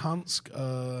 Luhansk.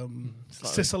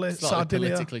 Sicily. Sardinia.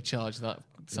 Politically charged, that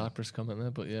Cyprus comment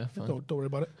there, but yeah, fine. Don't worry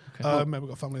about it. Maybe we've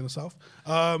got family in the south.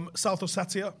 South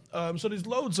Ossetia. So there's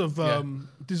loads of like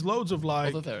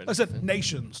Although they're I said anything.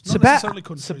 nations, not necessarily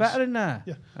countries. Tibet in there.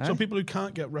 Yeah. Eh? So people who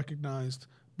can't get recognised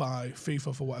by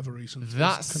FIFA for whatever reason.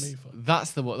 That's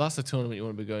Kanifa. the tournament you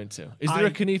want to be going to. Is there a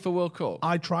Kanifa World Cup?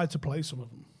 I tried to play some of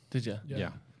them. Did you? Yeah.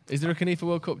 Is there a Kanifa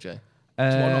World Cup, Jay?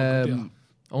 Yeah.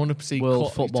 I want to see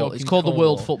World Football. It's called the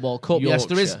World Football Cup. Yes,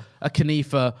 there is a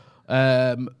Kanifa.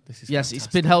 Yes, it's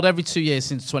been held every 2 years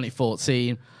since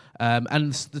 2014.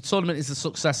 And the tournament is the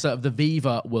successor of the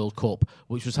Viva World Cup,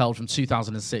 which was held from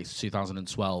 2006 to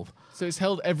 2012. So it's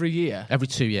held every year? Every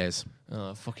 2 years.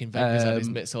 Oh, fucking Vegas had his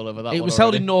mitts all over that. It was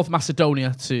held in North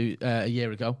Macedonia a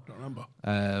year ago. Don't remember.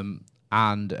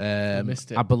 And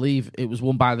missed it. I believe it was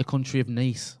won by the country of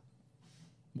Nice.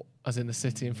 As in the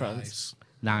city in France.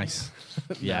 Nice.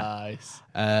 Yeah.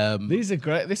 Nice. These are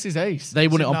great. This is ace. They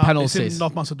won it on penalties. It's in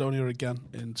North Macedonia again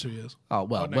in 2 years. Oh,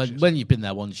 well, next year. when you've been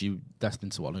there once, you're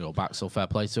destined to want to go back, so fair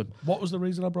play to them. What was the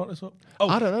reason I brought this up? Oh,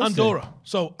 I don't know, Andorra.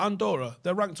 So Andorra,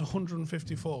 they're ranked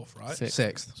 154th, right?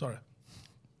 Sixth. Sorry.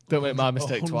 Don't make my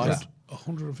mistake 100 twice.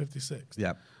 156th.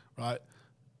 Yeah. Right.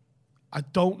 I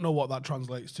don't know what that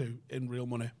translates to in real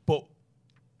money, but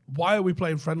why are we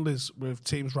playing friendlies with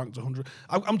teams ranked 100?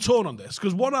 I'm torn on this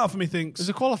because one half of me thinks There's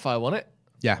a qualifier, wasn't it?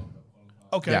 Yeah.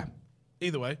 okay. Yeah.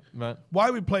 Either way, Right. why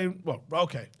are we playing? Well,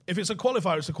 okay. If it's a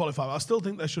qualifier, it's a qualifier. I still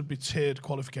think there should be tiered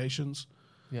qualifications.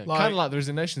 Yeah. Like- Kind of like there is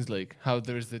a Nations League. How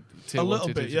there is the tier A 1, little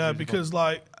tier 2, bit, tier yeah, 3, tier 4. because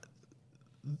like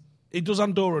it does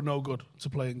Andorra no good to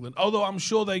play England. Although I'm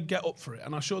sure they get up for it,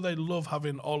 and I'm sure they love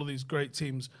having all of these great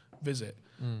teams visit.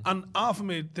 And half of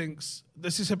me thinks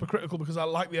this is hypocritical because I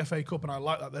like the FA Cup and I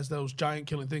like that there's those giant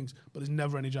killing things, but there's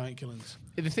never any giant killings.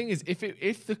 The thing is,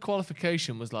 if the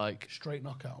qualification was like Straight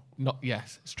knockout.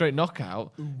 straight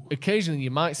knockout, occasionally you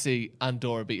might see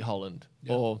Andorra beat Holland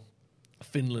or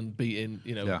Finland beating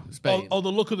Spain. Or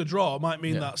the look of the draw might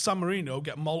mean Yeah. that San Marino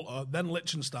get Malta, then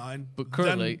Liechtenstein, But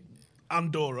currently- then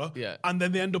Andorra, Yeah. and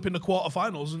then they end up in the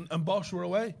quarterfinals and Bosch were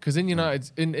away. Because in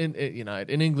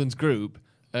England's group,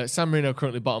 San Marino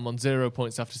currently bottom on 0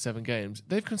 points after 7 games.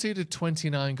 They've conceded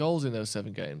 29 goals in those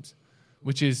 7 games,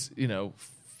 which is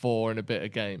 4 and a bit a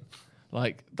game.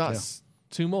 Like that's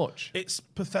too much. It's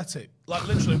pathetic. Like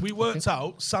literally, we worked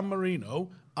out San Marino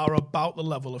are about the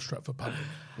level of Stretford Paddock.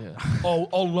 Yeah.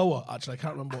 Or lower, actually. I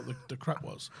can't remember what the crap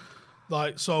was.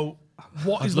 Like, so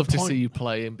what I'd is love the to point? see you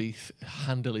play and be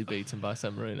handily beaten by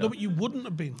San Marino. No, but you wouldn't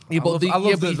have been. Yeah, but I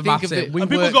love the think maths of it. it. We And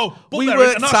people worked- go, but we they're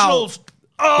worked internationals. out-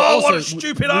 Oh, But what a also,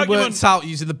 stupid we argument. worked out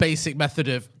using the basic method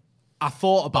of I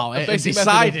thought about it and basic method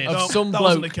decided. of No, some that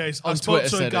wasn't the bloke case. I on spoke Twitter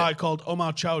to a said guy it. called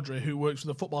Omar Chowdhury who works for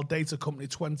the football data company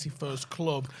 21st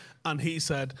Club, and he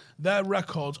said their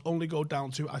records only go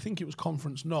down to, I think it was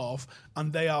Conference North,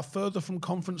 and they are further from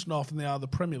Conference North than they are the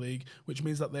Premier League, which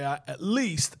means that they are at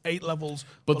least 8 levels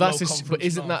But below but Conference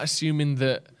isn't North. that assuming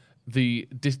that the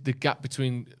gap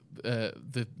between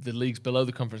the leagues below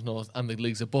the Conference North and the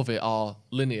leagues above it are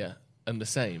linear and the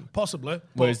same? Possibly.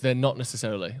 Whereas but they're not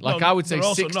necessarily. Like No, I would say they're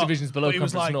also 6 not. divisions below But it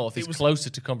was Conference like- North it is was- closer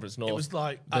to Conference North. it was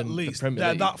like than at least. the Premier They're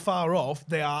League. that far off,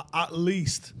 they are at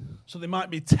least. So they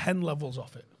might be 10 levels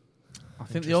off it. I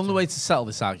think the only way to settle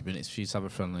this argument is for you to have a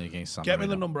friendly against San Get me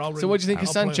Marino. the number, I'll ring So what do you think of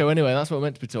I'll play Sancho it. anyway? That's what we're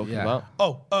meant to be talking Yeah. about.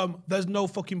 Oh, there's no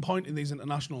fucking point in these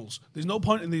internationals. There's no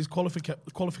point in these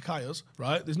qualifiers,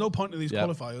 right? There's no point in these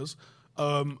qualifiers.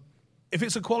 If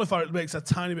it's a qualifier, it makes a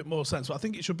tiny bit more sense. But I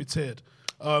think it should be tiered.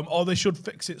 Or they should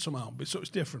fix it somehow. So it's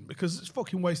different because it's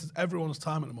fucking wasted everyone's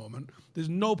time at the moment. There's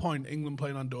no point England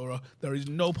playing Andorra. There is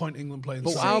no point England playing.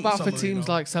 But how about for teams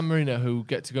like San Marino who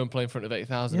get to go and play in front of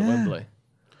 80,000 at Wembley?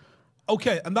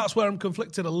 Okay, and that's where I'm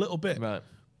conflicted a little bit. Right.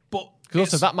 But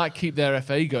also that might keep their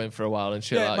FA going for a while and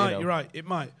shit yeah, like it might, you know. you're right, it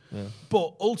might. Yeah.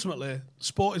 But ultimately,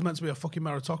 sport is meant to be a fucking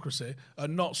meritocracy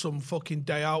and not some fucking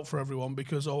day out for everyone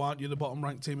because, aren't you the bottom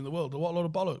ranked team in the world? What a load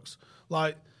of bollocks.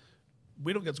 Like,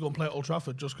 we don't get to go and play at Old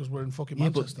Trafford just because we're in fucking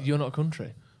Manchester. But you're not a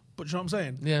country. But you know what I'm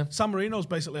saying? Yeah. San Marino's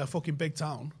basically a fucking big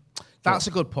town. That's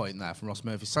a good point there from Ross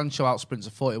Murphy. Sancho outsprints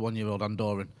a 41-year-old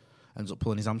Andorran, ends up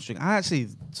pulling his hamstring. I actually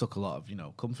took a lot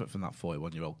of, comfort from that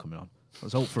 41-year-old coming on.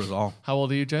 Let's hope for us all. How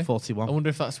old are you, Jay? 41. I wonder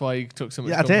if that's why you took so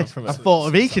much I did. from it. I thought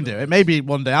if he can do it, maybe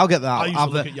one day I'll get that. I used to I'll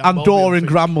look have at the Jan Andorran Bobby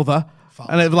grandmother.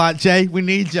 And it'd be like, Jay, we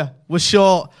need you. We're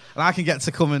short. And I can get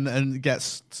to come and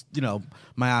get,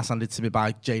 my ass handed to me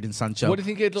by Jadon Sancho. What do you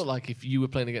think it'd look like if you were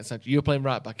playing against Sancho? You were playing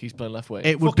right back, he's playing left wing.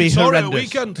 It would be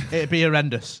horrendous. It'd be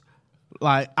horrendous.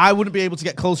 Like, I wouldn't be able to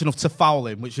get close enough to foul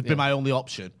him, which would be my only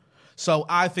option. So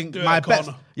I think my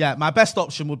best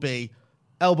option would be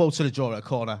elbow to the jaw at a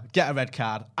corner, get a red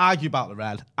card, argue about the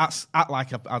red, act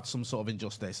like I've had some sort of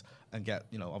injustice, and get,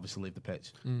 obviously leave the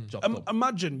pitch. Job done.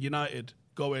 Imagine United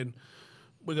going,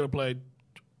 we're going to play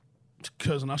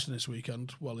Curzon Ashton this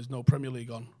weekend while there's no Premier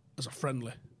League on as a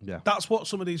friendly. Yeah. That's what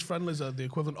some of these friendlies are the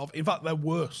equivalent of. In fact, they're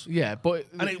worse. Yeah, but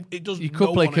and it does. You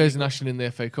could play Curzon Ashton in the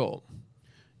FA Cup.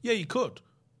 Yeah, you could,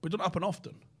 but it doesn't happen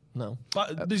often. No.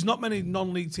 But there's not many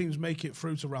non-league teams make it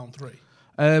through to round 3.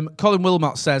 Colin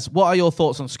Wilmot says, what are your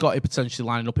thoughts on Scotty potentially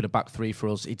lining up in a back 3 for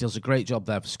us? He does a great job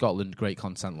there for Scotland. Great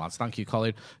content, lads. Thank you,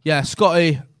 Colin. Yeah,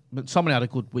 Scotty, somebody had a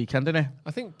good weekend, didn't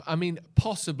he? I mean,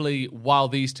 possibly while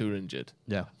these two are injured.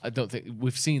 Yeah. I don't think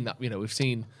we've seen that. We've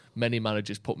seen many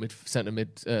managers put centre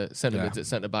mids at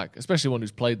centre back, especially one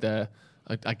who's played there,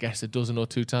 I guess, a dozen or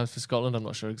 2 times for Scotland. I'm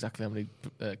not sure exactly how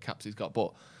many caps he's got,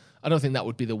 but I don't think that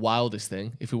would be the wildest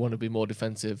thing if we want to be more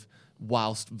defensive.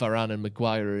 Whilst Varane and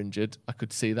Maguire are injured, I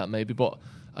could see that maybe, but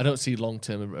I don't see long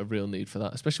term a real need for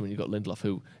that, especially when you've got Lindelof,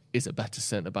 who is a better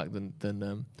centre back than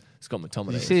Scott McTominay.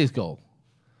 Did you see his goal?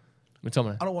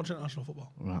 McTominay. I don't watch international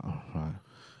football.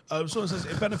 Right. Someone says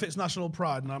it benefits national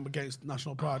pride, and I'm against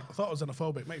national pride. I thought I was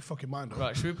xenophobic. Make your fucking mind up.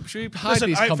 Right, should we hide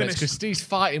these comments because Steve's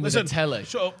fighting with the telly?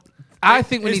 Shut up. I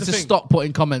think we need to stop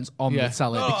putting comments on the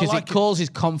telly because like it causes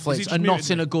conflict and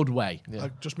not in a good way. I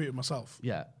just muted myself.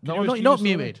 Yeah. No, you're not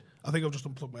muted. I think I've just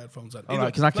unplugged my headphones in. All right,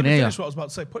 because I can hear you. Let me finish what I was about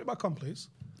to say. Put it back on, please.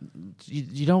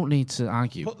 You don't need to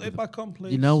argue. Put it back on,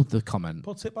 please. You know the comment.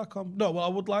 Put it back on. No, well, I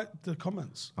would like the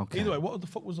comments. Okay. Either way, what the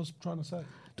fuck was I trying to say?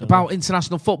 About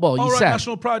international football, you said.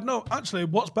 National pride. No, actually,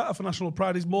 what's better for national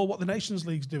pride is more what the Nations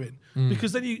League's doing.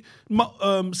 Because then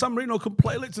San Marino can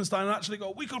play Liechtenstein and actually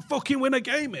go, we could fucking win a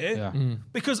game here. Yeah.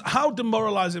 Because how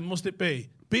demoralising must it be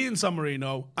being San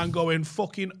Marino and going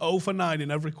fucking 0 for 9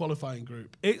 in every qualifying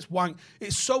group? It's wank.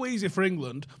 It's so easy for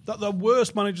England that the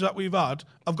worst managers that we've had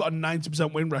have got a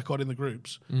 90% win record in the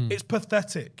groups. It's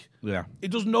pathetic. Yeah. It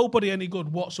does nobody any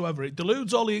good whatsoever. It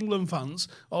deludes all the England fans,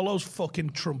 all those fucking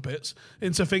trumpets,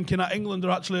 into thinking that England are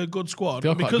actually a good squad.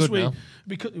 They're quite good now.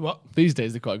 Because what? These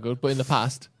days they're quite good, but in the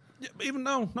past, yeah, even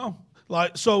now, no.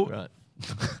 Like so. Right.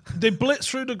 They blitz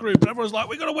through the group and everyone's like,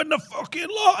 we're going to win the fucking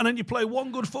lot. And then you play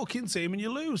one good fucking team and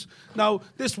you lose. Now,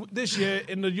 this year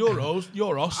in the Euros,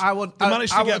 they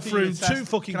managed to get through 2 fucking good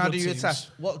teams. Can I do you a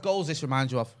test? What goals does this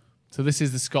remind you of? So this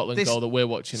is the Scotland goal that we're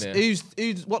watching here.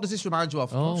 What does this remind you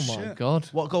of? Oh my God.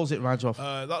 What goal does it remind you of?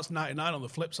 That's 99 on the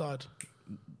flip side.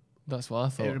 That's what I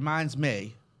thought. It reminds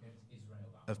me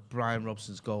of Brian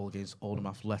Robson's goal against Oldham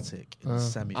Athletic in the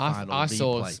semi-final I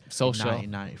saw replay Solskjaer.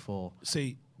 in 1994.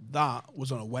 See, that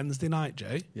was on a Wednesday night,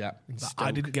 Jay. Yeah. That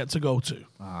I didn't get to go to.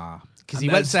 Because he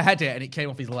went to head it and it came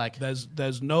off his leg.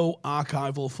 There's no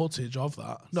archival footage of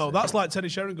that. No, that's like Teddy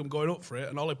Sheringham going up for it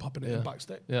and Ollie popping it in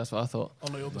backstage. Yeah, that's what I thought.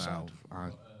 On the other side. I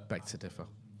beg to differ.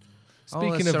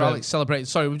 Speaking of Sir Alex celebrating.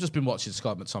 Sorry, we've just been watching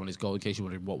Scott McTominay's goal. In case you're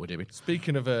wondering what we're doing.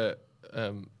 Speaking of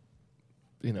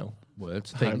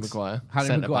words, Harry Maguire,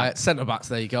 centre backs.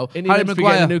 There you go. Harry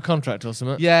Maguire, a new contract or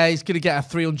something. Yeah, he's going to get a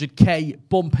 300k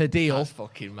bumper deal. That's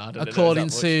fucking mad. According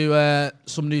to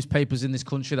some newspapers in this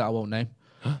country that I won't name.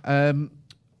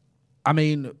 I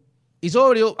mean, he's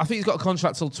already up. I think he's got a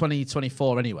contract till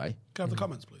 2024 anyway. Can I have the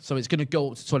comments, please? So it's going to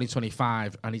go up to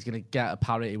 2025, and he's going to get a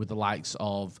parity with the likes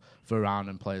of Varane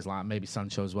and players like maybe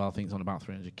Sancho as well. I think he's on about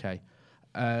 300k.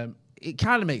 It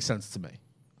kind of makes sense to me.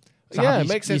 It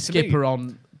makes sense to me. Skipper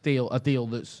on a deal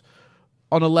that's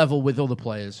on a level with other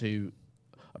players who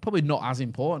probably not as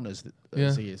important as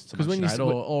he is to 'Cause when Manchester you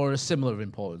United, or a similar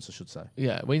importance, I should say.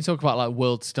 Yeah, when you talk about like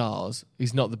world stars,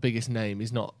 he's not the biggest name.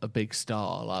 He's not a big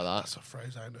star like that. That's a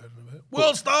phrase I ain't heard of it.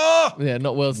 World star! Yeah,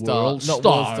 not world star. World Not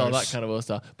world star, stars. that kind of world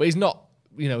star. But he's not,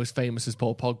 as famous as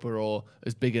Paul Pogba or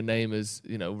as big a name as,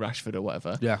 Rashford or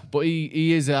whatever. Yeah. But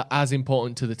he is as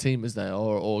important to the team as they are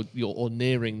or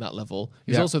nearing that level.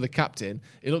 He's also the captain.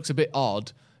 It looks a bit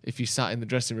odd if you sat in the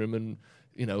dressing room and,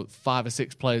 5 or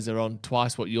 6 players are on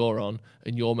twice what you're on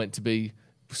and you're meant to be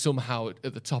somehow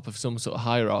at the top of some sort of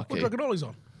hierarchy. What do you reckon Ollie's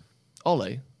on?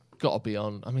 Ollie, got to be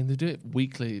on. I mean, they do it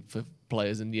weekly for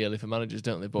players and yearly for managers,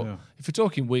 don't they? But if we're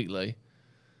talking weekly,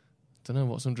 I don't know,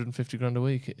 what's 150 grand a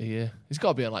week a year? He's got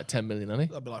to be on like 10 million, hasn't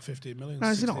he? That'd be like 15 million. No,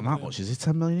 is it not on that much? Is it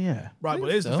 10 million a year? Right,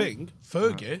 but here's the thing.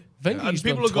 Fergie. Wenger and used to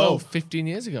people be on will 12, 15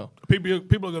 years ago. People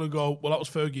are going to go, well, that was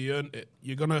Fergie, he earned it.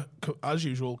 You're going to, as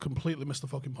usual, completely miss the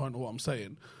fucking point of what I'm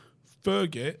saying.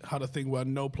 Fergie had a thing where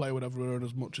no player would ever earn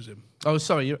as much as him. Oh,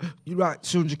 sorry, you're right,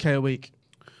 200k a week.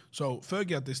 So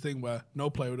Fergie had this thing where no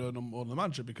player would earn more than the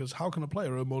manager, because how can a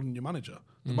player earn more than your manager?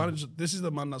 The manager, this is the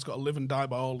man that's got to live and die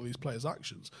by all of these players'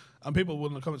 actions. And people will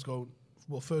in the comments go,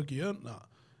 well, Fergie earned that.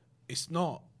 It's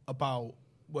not about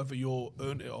whether you're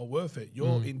earned it or worth it.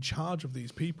 You're in charge of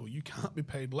these people. You can't be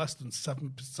paid less than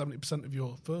 70% of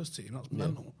your first team. That's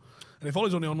mental. And if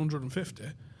Ollie's only on 150,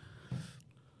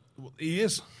 well, he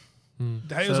is.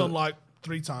 De Gea's on like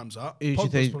 3 times that. Who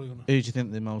do you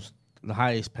think the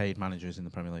highest paid manager is in the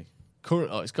Premier League?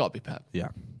 It's got to be Pep. Yeah.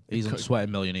 He's on 20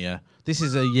 million a year. This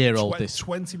is a year old.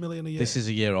 20 million a year. This is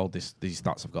a year old. These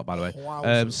stats I've got, by the way.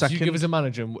 Wow. Second, You give us a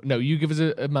manager. You give us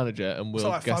a manager, and we'll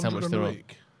like guess how much 500 they're a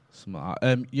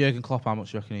on. week. Jurgen Klopp, how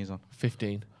much do you reckon he's on?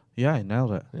 15. Yeah, he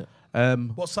nailed it. Yeah.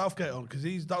 What's Southgate on?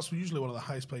 Because that's usually one of the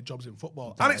highest paid jobs in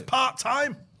football. And it's part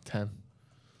time. 10.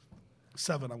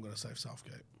 7, I'm going to say, for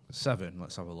Southgate. 7.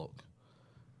 Let's have a look.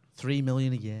 3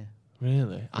 million a year.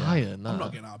 Really? I earn that. I'm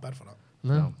not getting out of bed for that.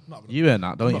 No. You earn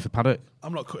that, don't you, for Paddock?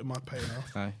 I'm not cutting my pay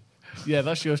off. Aye. Yeah,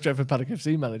 that's your strength for Paddock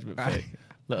FC management fee.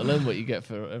 Let alone what you get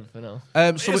for everything else.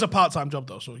 So it's a part-time job,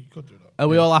 though, so you could do that. Are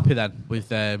we all happy then with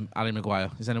Harry Maguire?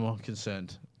 Is anyone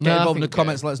concerned? No, Get I involved in the think,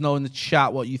 comments. Let us know in the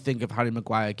chat what you think of Harry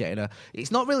Maguire getting a...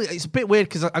 It's not really... It's a bit weird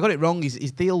because I got it wrong.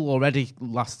 His deal already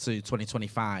lasts to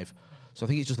 2025. So I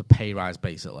think it's just a pay rise,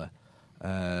 basically.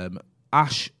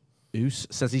 Ash Oos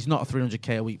says he's not a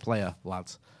 300k a week player,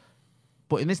 lads.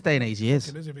 But in this day and age, he is.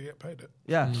 It is if you get paid it.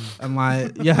 Yeah.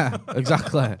 And yeah,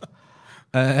 exactly.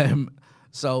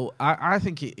 So I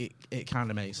think it kind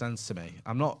of makes sense to me.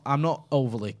 I'm not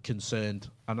overly concerned,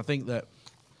 and I think that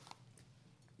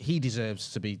he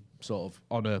deserves to be sort of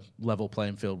on a level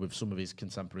playing field with some of his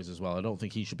contemporaries as well. I don't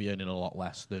think he should be earning a lot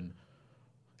less than.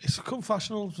 It's become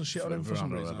fashionable to shit on him for some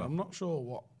Veranda, reason. whatever. I'm not sure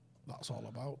what that's all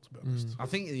about, to be honest. I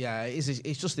think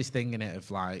it's just this thing in it of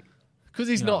like Because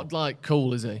he's not like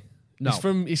cool, is he? No.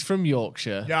 He's from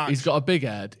Yorkshire. Yeah. He's got a big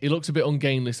head. He looks a bit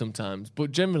ungainly sometimes,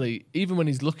 but generally, even when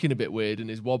he's looking a bit weird and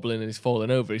he's wobbling and he's falling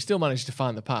over, he still managed to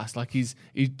find the pass. Like he's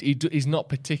not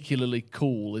particularly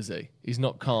cool, is he? He's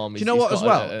not calm. Do you know what as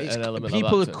well?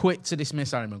 People are quick. quick to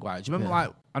dismiss Harry Maguire. Do you remember,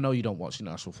 like, I know you don't watch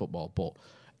international football, but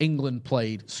England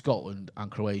played Scotland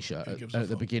and Croatia at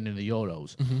the beginning of the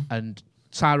Euros, and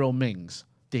Tyrone Mings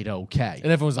did okay.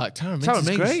 And everyone's like, Tyrone Mings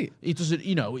is great. He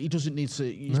doesn't need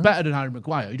to. He's better than Harry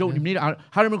Maguire. You don't even need it.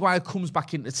 Harry Maguire comes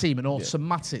back into the team, and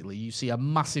automatically you see a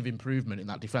massive improvement in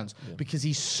that defence because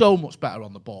he's so much better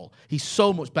on the ball. He's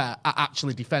so much better at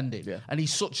actually defending, and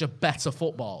he's such a better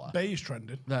footballer. Bay's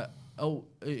trending. Who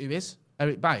is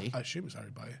Eric Bailly? I assume it's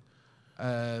Harry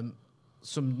Bailly.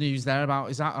 Some news there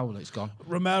about is that? Oh, it's gone.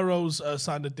 Romero's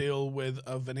signed a deal with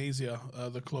Venezia,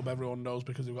 the club everyone knows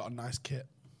because they've got a nice kit.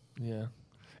 Yeah.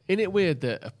 Isn't it weird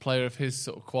that a player of his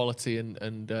sort of quality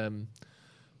and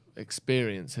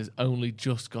experience has only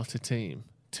just got a team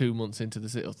 2 months into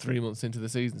the or 3 months into the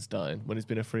season starting when he's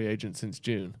been a free agent since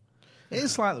June? It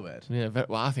is slightly weird. Yeah,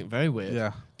 I think very weird.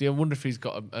 Yeah. Do you wonder if he's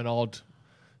got an odd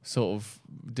sort of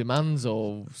demands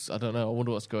or I don't know. I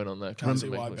wonder what's going on there. Can't see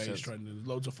why Bay's trending.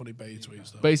 Loads of funny Bay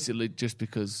tweets though. Basically, just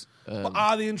because. But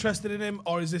are they interested in him,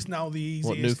 or is this now the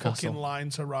easiest Newcastle? fucking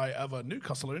line to write ever?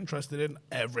 Newcastle are interested in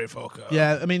every fucker.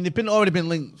 Yeah, I mean they've already been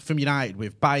linked from United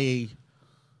with Bailly,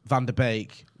 Van der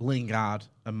Beek, Lingard,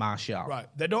 and Martial. Right,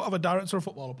 they don't have a director of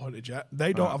football appointed yet.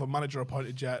 They don't have a manager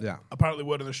appointed yet. Yeah. Apparently,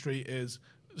 word on the street is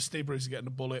Steve Bruce is getting a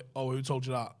bullet. Oh, who told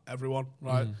you that? Everyone,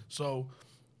 right? So.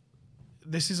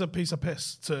 This is a piece of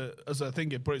piss as a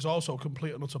thinking, but it's also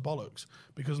complete and utter bollocks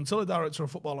because until a director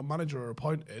of football and manager are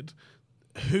appointed,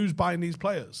 who's buying these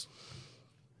players?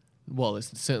 Well,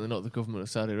 it's certainly not the government of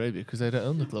Saudi Arabia because they don't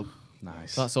own the club.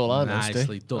 Nice. That's all I know.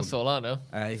 Nicely Steve. done. That's all I know.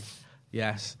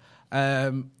 Yes.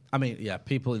 I mean, yeah,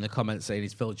 people in the comments saying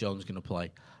is Phil Jones going to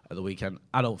play at the weekend.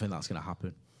 I don't think that's going to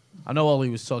happen. I know all he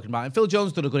was talking about, and Phil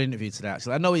Jones done a good interview today,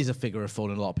 actually. I know he's a figure of fun,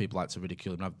 and a lot of people like to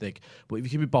ridicule him and have dick, but if you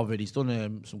can be bothered, he's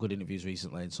done some good interviews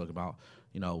recently and talking about,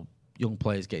 young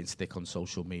players getting stick on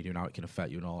social media and how it can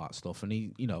affect you and all that stuff. And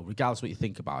he, regardless of what you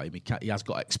think about him, he has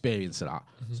got experience of that.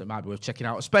 Mm-hmm. So it might be worth checking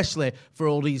out, especially for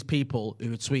all these people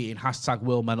who are tweeting hashtag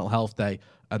World Mental Health Day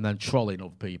and then trolling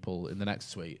other people in the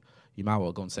next tweet. You might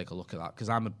well go and take a look at that, because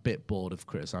I'm a bit bored of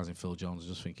criticising Phil Jones. I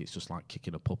just think it's just like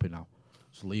kicking a puppy now.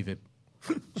 Just leave him.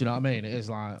 Do you know what I mean? It is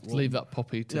like... leave that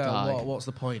puppy to die. What's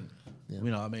the point? Yeah.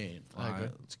 You know what I mean? I agree.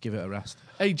 Let's give it a rest.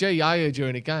 Hey, Jay, I heard you're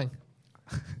in a gang.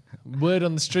 Word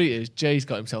on the street is Jay's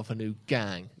got himself a new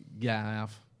gang. Yeah, I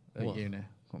have. At uni.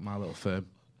 Got my little firm.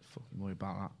 Fucking worry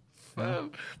about that. Yeah.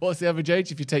 What's the average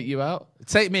age if you take you out?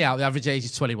 Take me out, the average age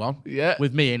is 21. Yeah.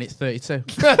 With me in, it's 32.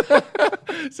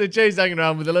 So Jay's hanging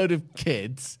around with a load of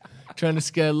kids trying to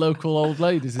scare local old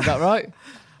ladies. Is that right?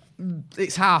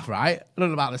 It's half right. I don't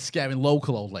know about the scaring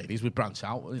local old ladies. We branch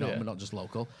out. We're not just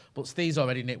local. But Steve's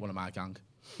already nicked one of my gang.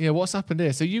 Yeah, what's happened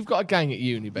here? So you've got a gang at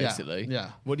uni, basically. Yeah.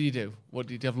 What do you do? What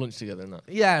do you have lunch together and that?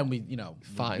 Yeah, and we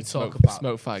Fine. we Smoke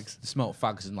fags. Smoke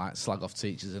fags and like slag off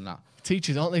teachers and that.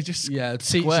 Teachers, aren't they just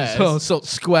teachers, such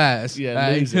squares. Yeah,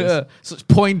 losers. Such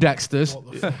Poindexters.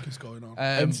 What the fuck is going on?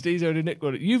 And Steve's already nicked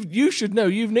one. You should know.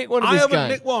 You've nicked one of this gang. I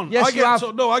haven't nicked one. Yes,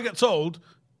 I get told,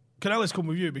 can Ellis come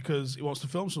with you because he wants to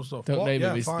film some stuff? Don't name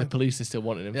him. The police are still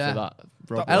wanting him for that.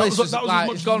 That was as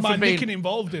much as my nicking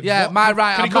involved in. Yeah, my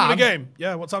right Can he come to the game?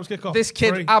 Yeah, what time's kick off? This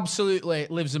kid absolutely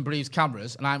lives and breathes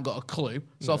cameras, and I haven't got a clue.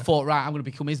 So I thought, right, I'm going to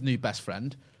become his new best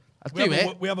friend.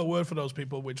 We have a word for those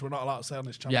people which we're not allowed to say on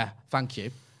this channel. Yeah, thank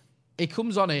you. He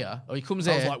comes on here, or he comes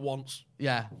Sounds here. like once.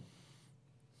 Yeah.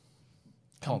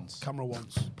 Pons. Camera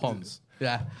once. Pons.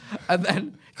 Yeah. And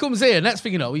then he comes here, next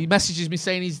thing you know, he messages me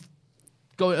saying he's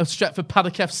going to Stretford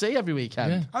Paddock FC every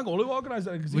weekend. Yeah. Hang on, who organised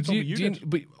that? Because he did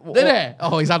he?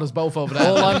 Oh, he's had us both over there.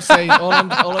 All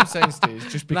I'm saying, Steve,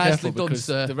 is just be careful because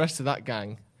the rest of that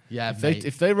gang,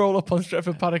 if they roll up on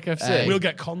Stretford Paddock FC, we'll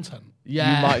get content.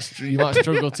 Yeah. You might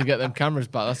struggle to get them cameras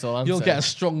back. That's all I'm saying. You'll get a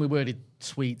strongly worded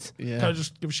tweet. Yeah. Can I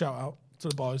just give a shout out to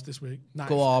the boys this week?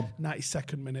 Go on.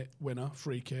 92nd minute winner,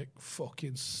 free kick,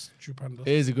 fucking stupendous.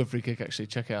 It is a good free kick, actually.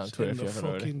 Check it out on Twitter if you haven't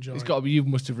already. It's got to be. You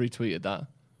must have retweeted that.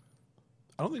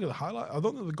 I don't think the highlight. I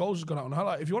don't think the goals has gone out on the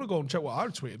highlight. If you want to go and check what I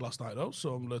tweeted last night, though,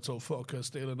 some little fucker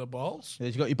stealing the balls. Yeah,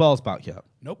 you got your balls back yet?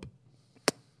 Nope.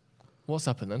 What's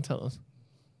happened then? Tell us.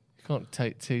 You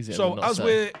can't tease it. So as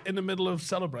we're in the middle of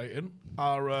celebrating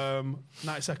our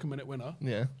 92nd minute winner,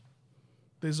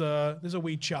 there's a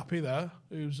wee chappy there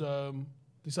who's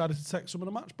decided to take some of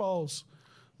the match balls.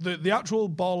 The actual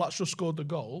ball that's just scored the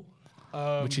goal.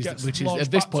 Which is at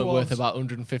this point worth about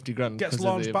 150 grand. Gets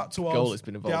launched back towards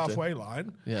the halfway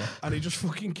line, and he just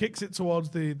fucking kicks it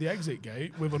towards the exit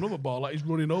gate with another ball that he's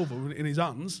running over in his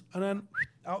hands, and then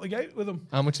out the gate with them.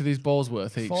 How much are these balls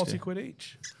worth each? 40 quid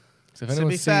each. So if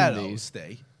anyone's seen these,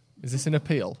 Steve, is this an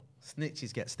appeal?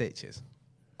 Snitches get stitches.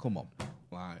 Come on,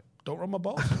 don't run my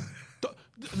balls.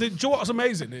 Do you know what's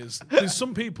amazing is there's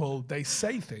some people, they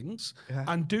say things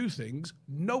and do things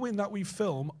knowing that we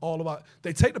film all about.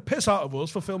 They take the piss out of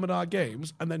us for filming our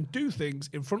games and then do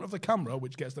things in front of the camera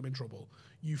which gets them in trouble.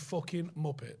 You fucking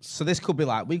muppets. So this could be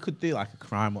we could do a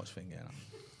crime watch thing here.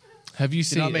 Have you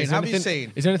seen? You know what I mean? Have you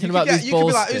seen? Is there anything about these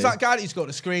balls? You could be who's that guy that used to go to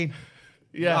the screen?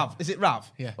 Yeah. Rav. Is it Rav?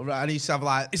 Yeah. And he used to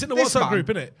have It's in the WhatsApp group,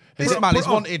 isn't it? This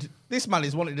man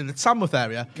is wanted in the Tamworth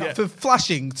area for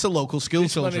flashing to local school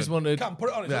children. This one is wanted. Can't put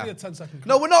it on. It's only a 10-second.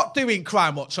 No, we're not doing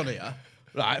crime watch on here.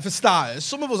 Right, for starters,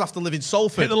 some of us have to live in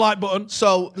Salford. Hit the like button.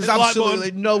 So there's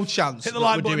absolutely no chance. Hit the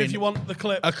like button if you want the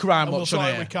clip. A crime watch on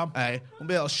here. We can. Hey, I'll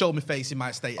be able to show my face in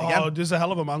my state again. Oh, there's a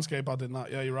hell of a manscape ad in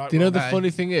that. Yeah, you're right. Do you know the funny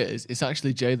thing is, it's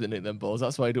actually Jay that nicked them balls.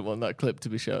 That's why I didn't want that clip to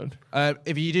be shown.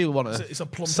 If you do want to it's a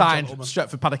sign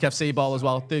Stretford Paddock FC ball as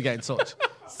well, do get in touch.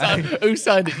 Who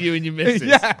signed it? You and your missus?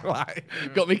 Yeah, right.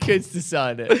 Got me kids to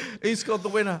sign it. Who scored the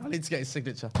winner? I need to get his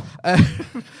signature.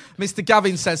 Mr.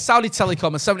 Gavin says, Saudi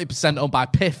Telecom are 70% owned by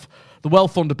PIF. The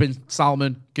well-funded Bin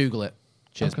Salman. Google it.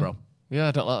 Cheers, bro. Yeah,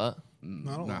 I don't like that.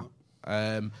 No, I don't like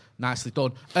that. Nicely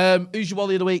done. Who's your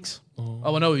Wally of the Weeks? Oh,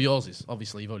 I know who yours is.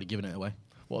 Obviously, you've already given it away.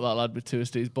 What, that lad with 2 of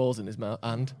Steve's balls in his mouth?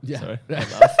 Yeah. Sorry.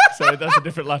 Sorry, that's a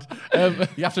different lad.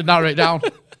 You have to narrow it down.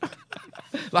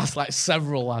 That's like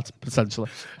several lads, potentially.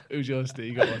 Who's yours, Steve?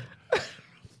 You got one.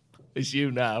 It's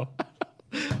you now.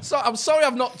 So I'm sorry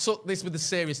I've not took this with the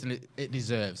seriousness it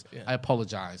deserves. Yeah. I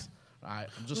apologise. Right.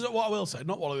 What I will say,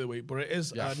 not Wally of the Week, but it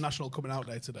is National Coming Out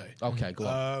Day today. Okay, go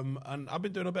on. And I've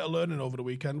been doing a bit of learning over the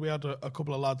weekend. We had a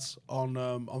couple of lads on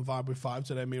Vibe with Five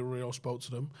today. Me and Rio spoke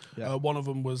to them. Yeah. One of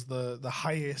them was the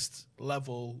highest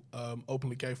level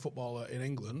openly gay footballer in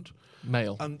England.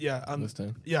 Male. And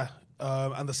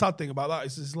and the sad thing about that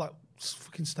is it's like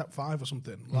fucking step 5 or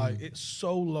something. Like it's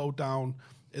so low down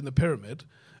in the pyramid.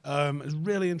 It's a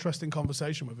really interesting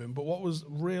conversation with him. But what was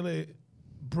really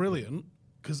brilliant,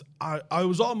 because I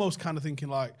was almost kind of thinking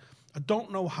like, I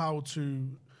don't know how to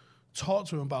talk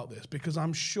to him about this, because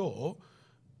I'm sure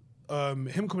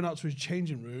him coming out to his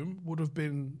changing room would have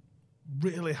been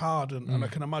really hard, and I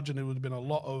can imagine it would have been a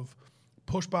lot of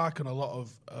pushback and a lot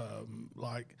of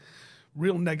like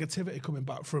real negativity coming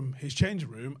back from his changing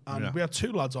room. And we had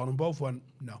 2 lads on and both went,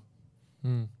 no.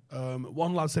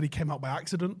 One lad said he came out by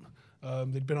accident.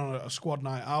 They'd been on a squad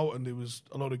night out and there was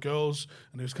a load of girls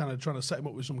and he was kind of trying to set him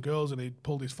up with some girls, and he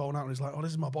pulled his phone out and he's like, oh,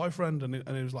 this is my boyfriend, and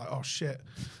he was like, oh shit.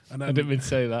 And then, I didn't mean to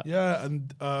say that. Yeah,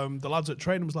 and the lads at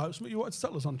training was like, something you wanted to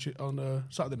tell us on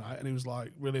Saturday night, and he was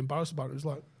like really embarrassed about it. He was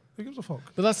like, who gives a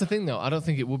fuck? But that's the thing though, I don't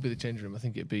think it would be the changing room. I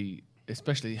think it'd be,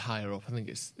 especially higher up, I think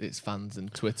it's fans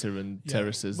and Twitter and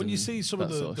terraces. When and you see some of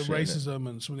the shit, racism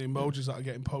and some of the emojis that are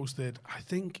getting posted, I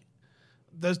think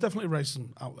there's definitely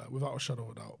racism out there, without a shadow of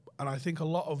a doubt. And I think a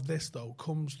lot of this, though,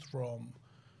 comes from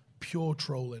pure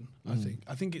trolling, I think.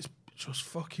 I think it's just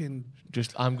fucking...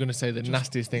 I'm going to say the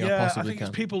nastiest thing I possibly I think can.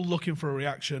 it's people looking for a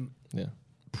reaction. Yeah.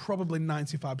 Probably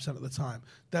 95% of the time.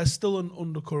 There's still an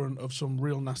undercurrent of some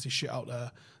real nasty shit out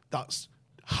there that's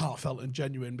heartfelt and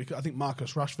genuine, because I think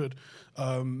Marcus Rashford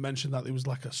mentioned that there was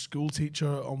like a school teacher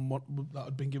on that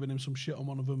had been giving him some shit on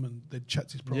one of them, and they'd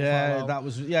checked his profile out. That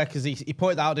was because he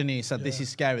pointed out, didn't he? He said, this is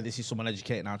scary, this is someone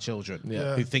educating our children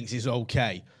who thinks it's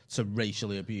okay to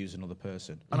racially abuse another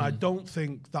person. And I don't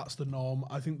think that's the norm.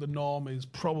 I think the norm is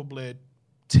probably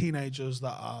teenagers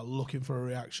that are looking for a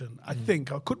reaction. I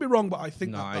think, I could be wrong, but I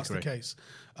think that's the case.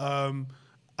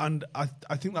 And I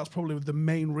think that's probably the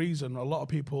main reason a lot of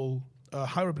people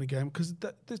higher up in the game, because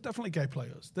there's definitely gay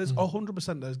players. There's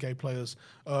 100% there's gay players.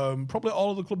 Probably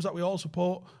all of the clubs that we all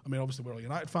support. I mean, obviously we're all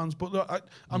United fans, but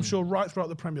I'm sure right throughout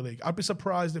the Premier League, I'd be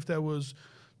surprised if there was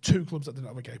 2 clubs that didn't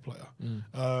have a gay player.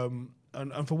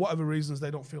 And for whatever reasons,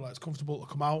 they don't feel like it's comfortable to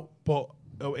come out. But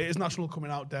it is National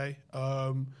Coming Out Day.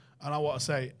 And I want to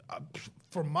say,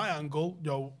 from my angle,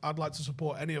 I'd like to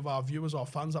support any of our viewers or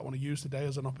fans that want to use today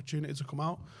as an opportunity to come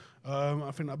out.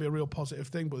 I think that'd be a real positive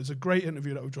thing. But there's a great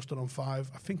interview that we've just done on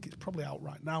 5. I think it's probably out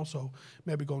right now, so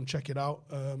maybe go and check it out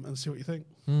and see what you think.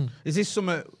 Is this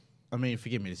something... I mean,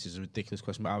 forgive me, this is a ridiculous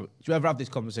question, but do you ever have this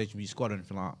conversation with your squad or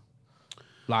anything like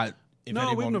that?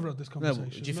 No, we've never had this conversation.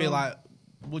 Do you feel like...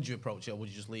 Would you approach it, or would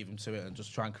you just leave them to it and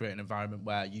just try and create an environment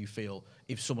where you feel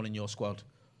if someone in your squad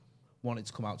wanted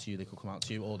to come out to you, they could come out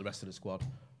to you, or the rest of the squad?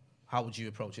 How would you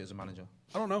approach it as a manager?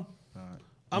 I don't know. Right.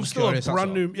 I'm still a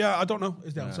brand new... Yeah, I don't know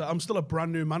is the answer. I'm still a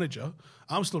brand new manager.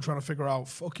 I'm still trying to figure out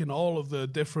fucking all of the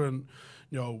different,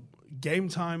 game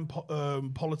time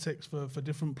politics for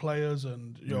different players,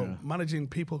 and, managing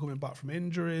people coming back from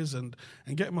injuries and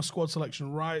getting my squad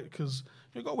selection right, because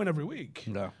you've got to win every week.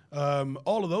 Yeah.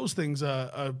 All of those things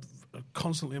are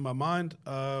constantly in my mind.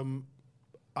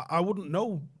 I wouldn't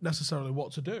know necessarily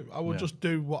what to do. I would just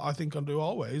do what I think I do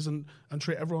always, and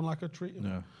treat everyone like I treat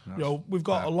them. Yeah, we've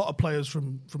got a lot of players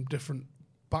from different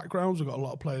backgrounds. We've got a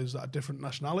lot of players that are different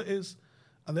nationalities,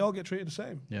 and they all get treated the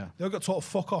same. Yeah. They all got told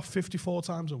fuck off 54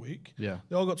 times a week. Yeah.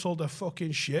 They all got told they're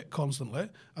fucking shit constantly,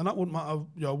 and that wouldn't matter,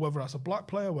 whether that's a black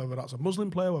player, whether that's a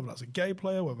Muslim player, whether that's a gay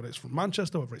player, whether it's from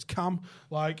Manchester, whether it's Cam.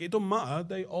 Like, it doesn't matter.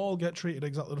 They all get treated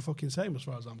exactly the fucking same as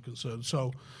far as I'm concerned.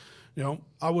 So,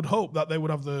 I would hope that they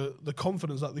would have the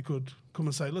confidence that they could come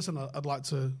and say, listen, I'd like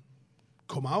to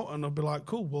come out, and I'd be like,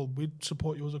 cool, well, we'd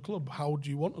support you as a club. How do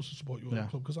you want us to support you as a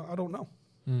club? Because I don't know.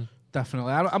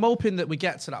 Definitely. I'm hoping that we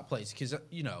get to that place, because,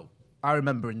 I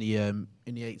remember in the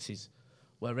 80s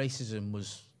where racism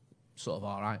was sort of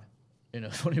all right, in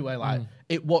a funny way. Like,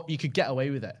 you could get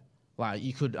away with it. Like,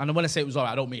 you could, and when I say it was all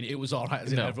right, I don't mean it was all right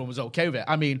as in everyone was okay with it.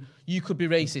 I mean, you could be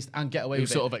racist and get away with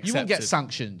it. Sort of you wouldn't get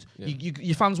sanctioned. Yeah.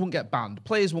 Your fans wouldn't get banned.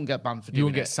 Players wouldn't get banned for doing it. You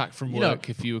wouldn't get sacked from work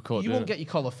if you were caught. You wouldn't get your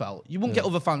collar felt. You wouldn't get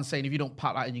other fans saying, if you don't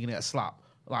pat that in, you're going to get a slap.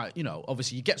 Like,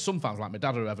 obviously you get some fans like my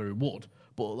dad or whoever who would,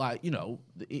 but like,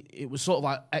 it was sort of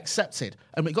like accepted.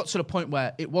 And it got to the point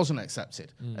where it wasn't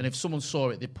accepted. And if someone saw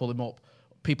it, they'd pull him up.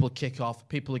 People would kick off.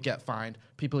 People would get fined.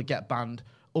 People would get banned.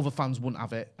 Other fans wouldn't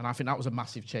have it, and I think that was a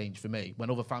massive change for me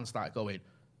when other fans started going,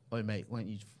 "Oh mate, why don't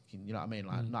you know what I mean?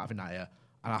 Like, not having that here."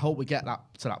 And I hope we get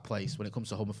to that place when it comes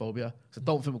to homophobia, because I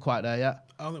don't think we're quite there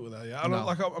yet. I don't think we're there yet.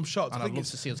 I'm shocked. And I'd love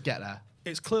to see us get there.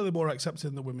 it's clearly more accepted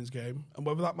in the women's game, and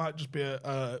whether that might just be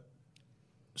a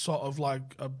sort of like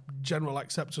a general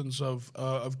acceptance of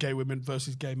gay women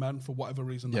versus gay men for whatever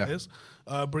reason that is.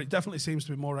 But it definitely seems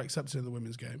to be more accepted in the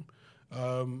women's game.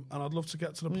 And I'd love to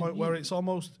get to the point where it's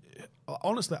almost,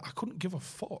 honestly, I couldn't give a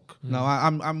fuck. No,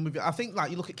 I'm with you. I think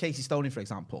like you look at Casey Stoney, for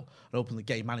example, an openly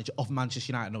gay manager of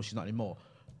Manchester United. No, she's not anymore.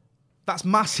 That's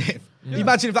massive. Yeah.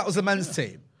 Imagine if that was the men's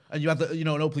team. And you had an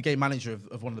openly gay manager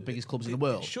of one of the biggest clubs in the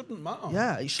world. It shouldn't matter.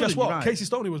 Yeah, it shouldn't. Guess what? Right. Casey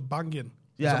Stoney was banging.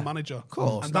 As a manager. Of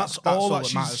course. And that's all that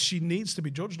she needs to be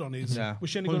judged on. Is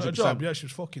was she any good at a job? Yeah, she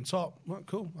was fucking top. Well,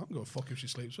 cool. I can go fuck if she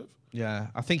sleeps with. Yeah,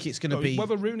 I think it's going to be...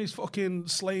 Whether Rooney's fucking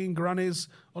slaying grannies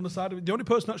on the side of it, the only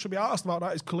person that should be asked about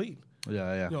that is Colleen.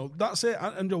 Yeah. That's it.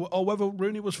 Or whether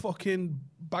Rooney was fucking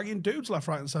bagging dudes left,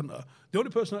 right and centre. The only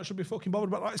person that should be fucking bothered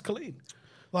about that is Colleen.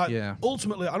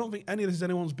 Ultimately, I don't think any of this is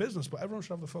anyone's business, but everyone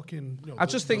should have the fucking... I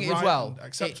just think as well,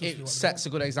 it sets a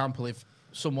good example if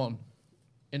someone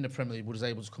in the Premier League was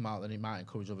able to come out, then it might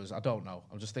encourage others. I don't know.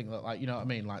 I'm just thinking that, like, you know what I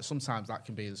mean? Like, sometimes that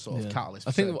can be the sort of catalyst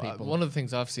for certain people. One of the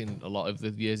things I've seen a lot of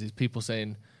the years is people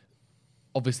saying,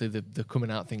 obviously the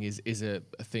coming out thing is a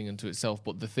thing unto itself,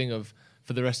 but the thing of,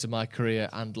 for the rest of my career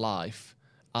and life,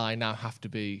 I now have to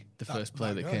be the first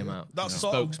player that came out. That's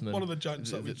sort of one of the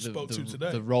giants that we spoke to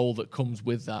today. The role that comes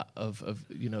with that of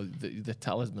the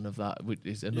talisman of that, which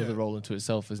is another role into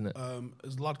itself, isn't it?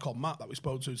 There's a lad called Matt that we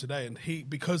spoke to today, and he's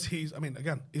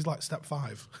like step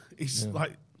 5. He's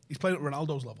playing at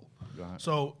Ronaldo's level. Right.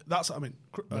 So that's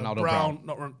Brown,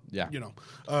 not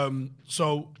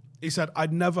so he said,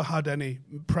 I'd never had any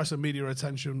press and media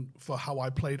attention for how I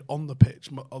played on the pitch.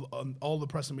 All the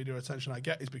press and media attention I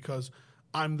get is because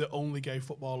I'm the only gay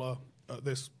footballer at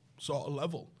this sort of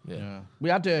level. Yeah. We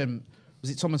had, was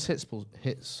it Thomas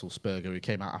Hitzelsberger who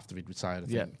came out after he'd retired, I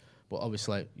think. Yeah. But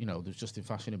obviously, there's Justin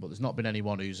Fashioning, but there's not been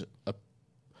anyone who's a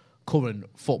current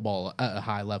footballer at a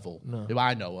high level who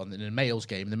I know, in the men's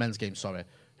game,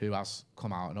 who has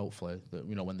come out, and hopefully, that,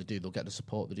 when they do, they'll get the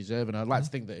support they deserve. And I'd like to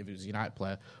think that if he was a United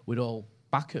player, we'd all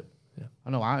back him. Yeah. I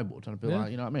know I would. And I'd be like,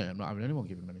 you know what I mean? I'm not having anyone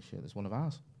give him any shit. There's one of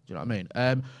ours. Do you know what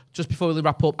I mean? Just before we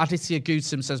wrap up, Aditya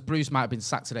Gutsum says Bruce might have been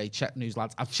sacked today. Check news,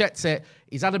 lads. I've checked it.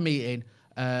 He's had a meeting,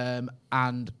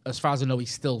 and as far as I know,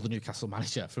 he's still the Newcastle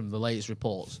manager from the latest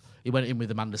reports. He went in with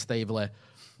Amanda Staveley,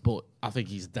 but I think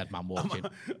he's a dead man walking.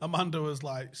 Amanda was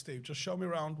like, Steve, just show me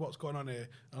around what's going on here,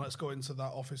 and let's go into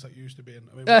that office that you used to be in.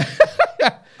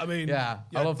 I mean, yeah,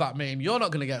 I love that meme. You're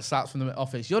not going to get sacked from the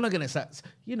office. You're not going to get sacked,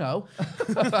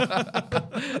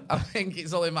 I think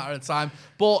it's only a matter of time.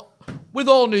 But with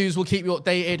all news, we'll keep you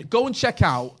updated. Go and check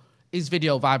out his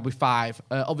video, Vibe with 5.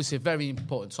 Obviously, a very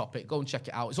important topic. Go and check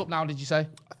it out. It's up now, did you say?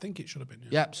 I think it should have been,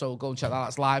 Yep, so go and check that.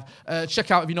 That's live.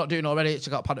 Check out, if you're not doing it already,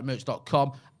 check out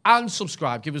paddockmerch.com and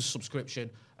subscribe. Give us a subscription.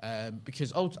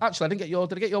 Because, actually, did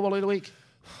I get your Wally of the Week?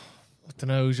 I don't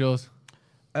know, who's yours?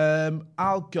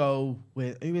 I'll go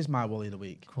with, who is my Wally of the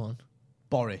Week? Come on.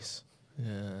 Boris.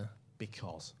 Yeah.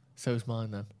 Because. So's mine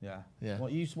then. Yeah.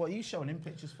 What are you showing him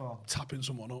pictures for? Tapping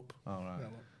someone up. Oh, right. Yeah,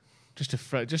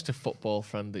 just a football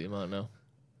friend that you might know.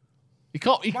 We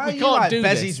can't do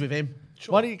Bezzies this with him?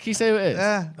 Sure. Why can you say who it is?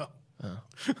 Yeah. No. Oh.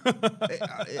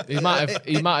 he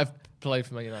might have played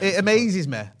for Man United. It amazes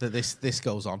me that this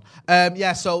goes on.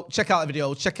 So check out the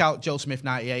video. Check out Joe Smith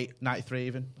 98, 93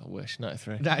 even. I wish,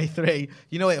 93. 93.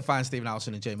 You know where to find Stephen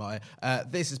Allison and Jay Motte.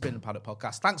 This has been the Paddock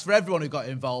Podcast. Thanks for everyone who got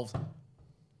involved.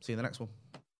 See you in the next one.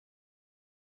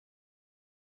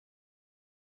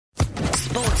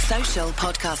 Sports Social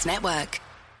Podcast Network.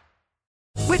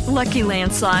 With Lucky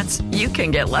Land Slots, you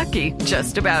can get lucky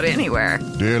just about anywhere.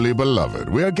 Dearly beloved,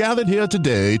 we are gathered here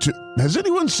today to... Has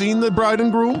anyone seen the bride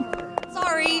and groom?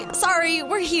 Sorry,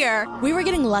 we're here. We were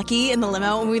getting lucky in the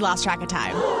limo and we lost track of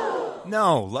time.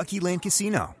 No, Lucky Land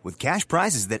Casino, with cash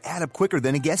prizes that add up quicker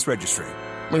than a guest registry.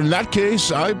 In that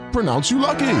case, I pronounce you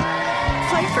lucky.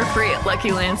 Play for free at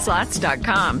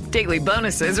LuckyLandSlots.com. Daily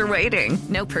bonuses are waiting.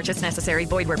 No purchase necessary.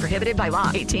 Void where prohibited by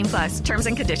law. 18+. Terms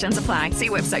and conditions apply. See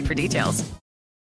website for details.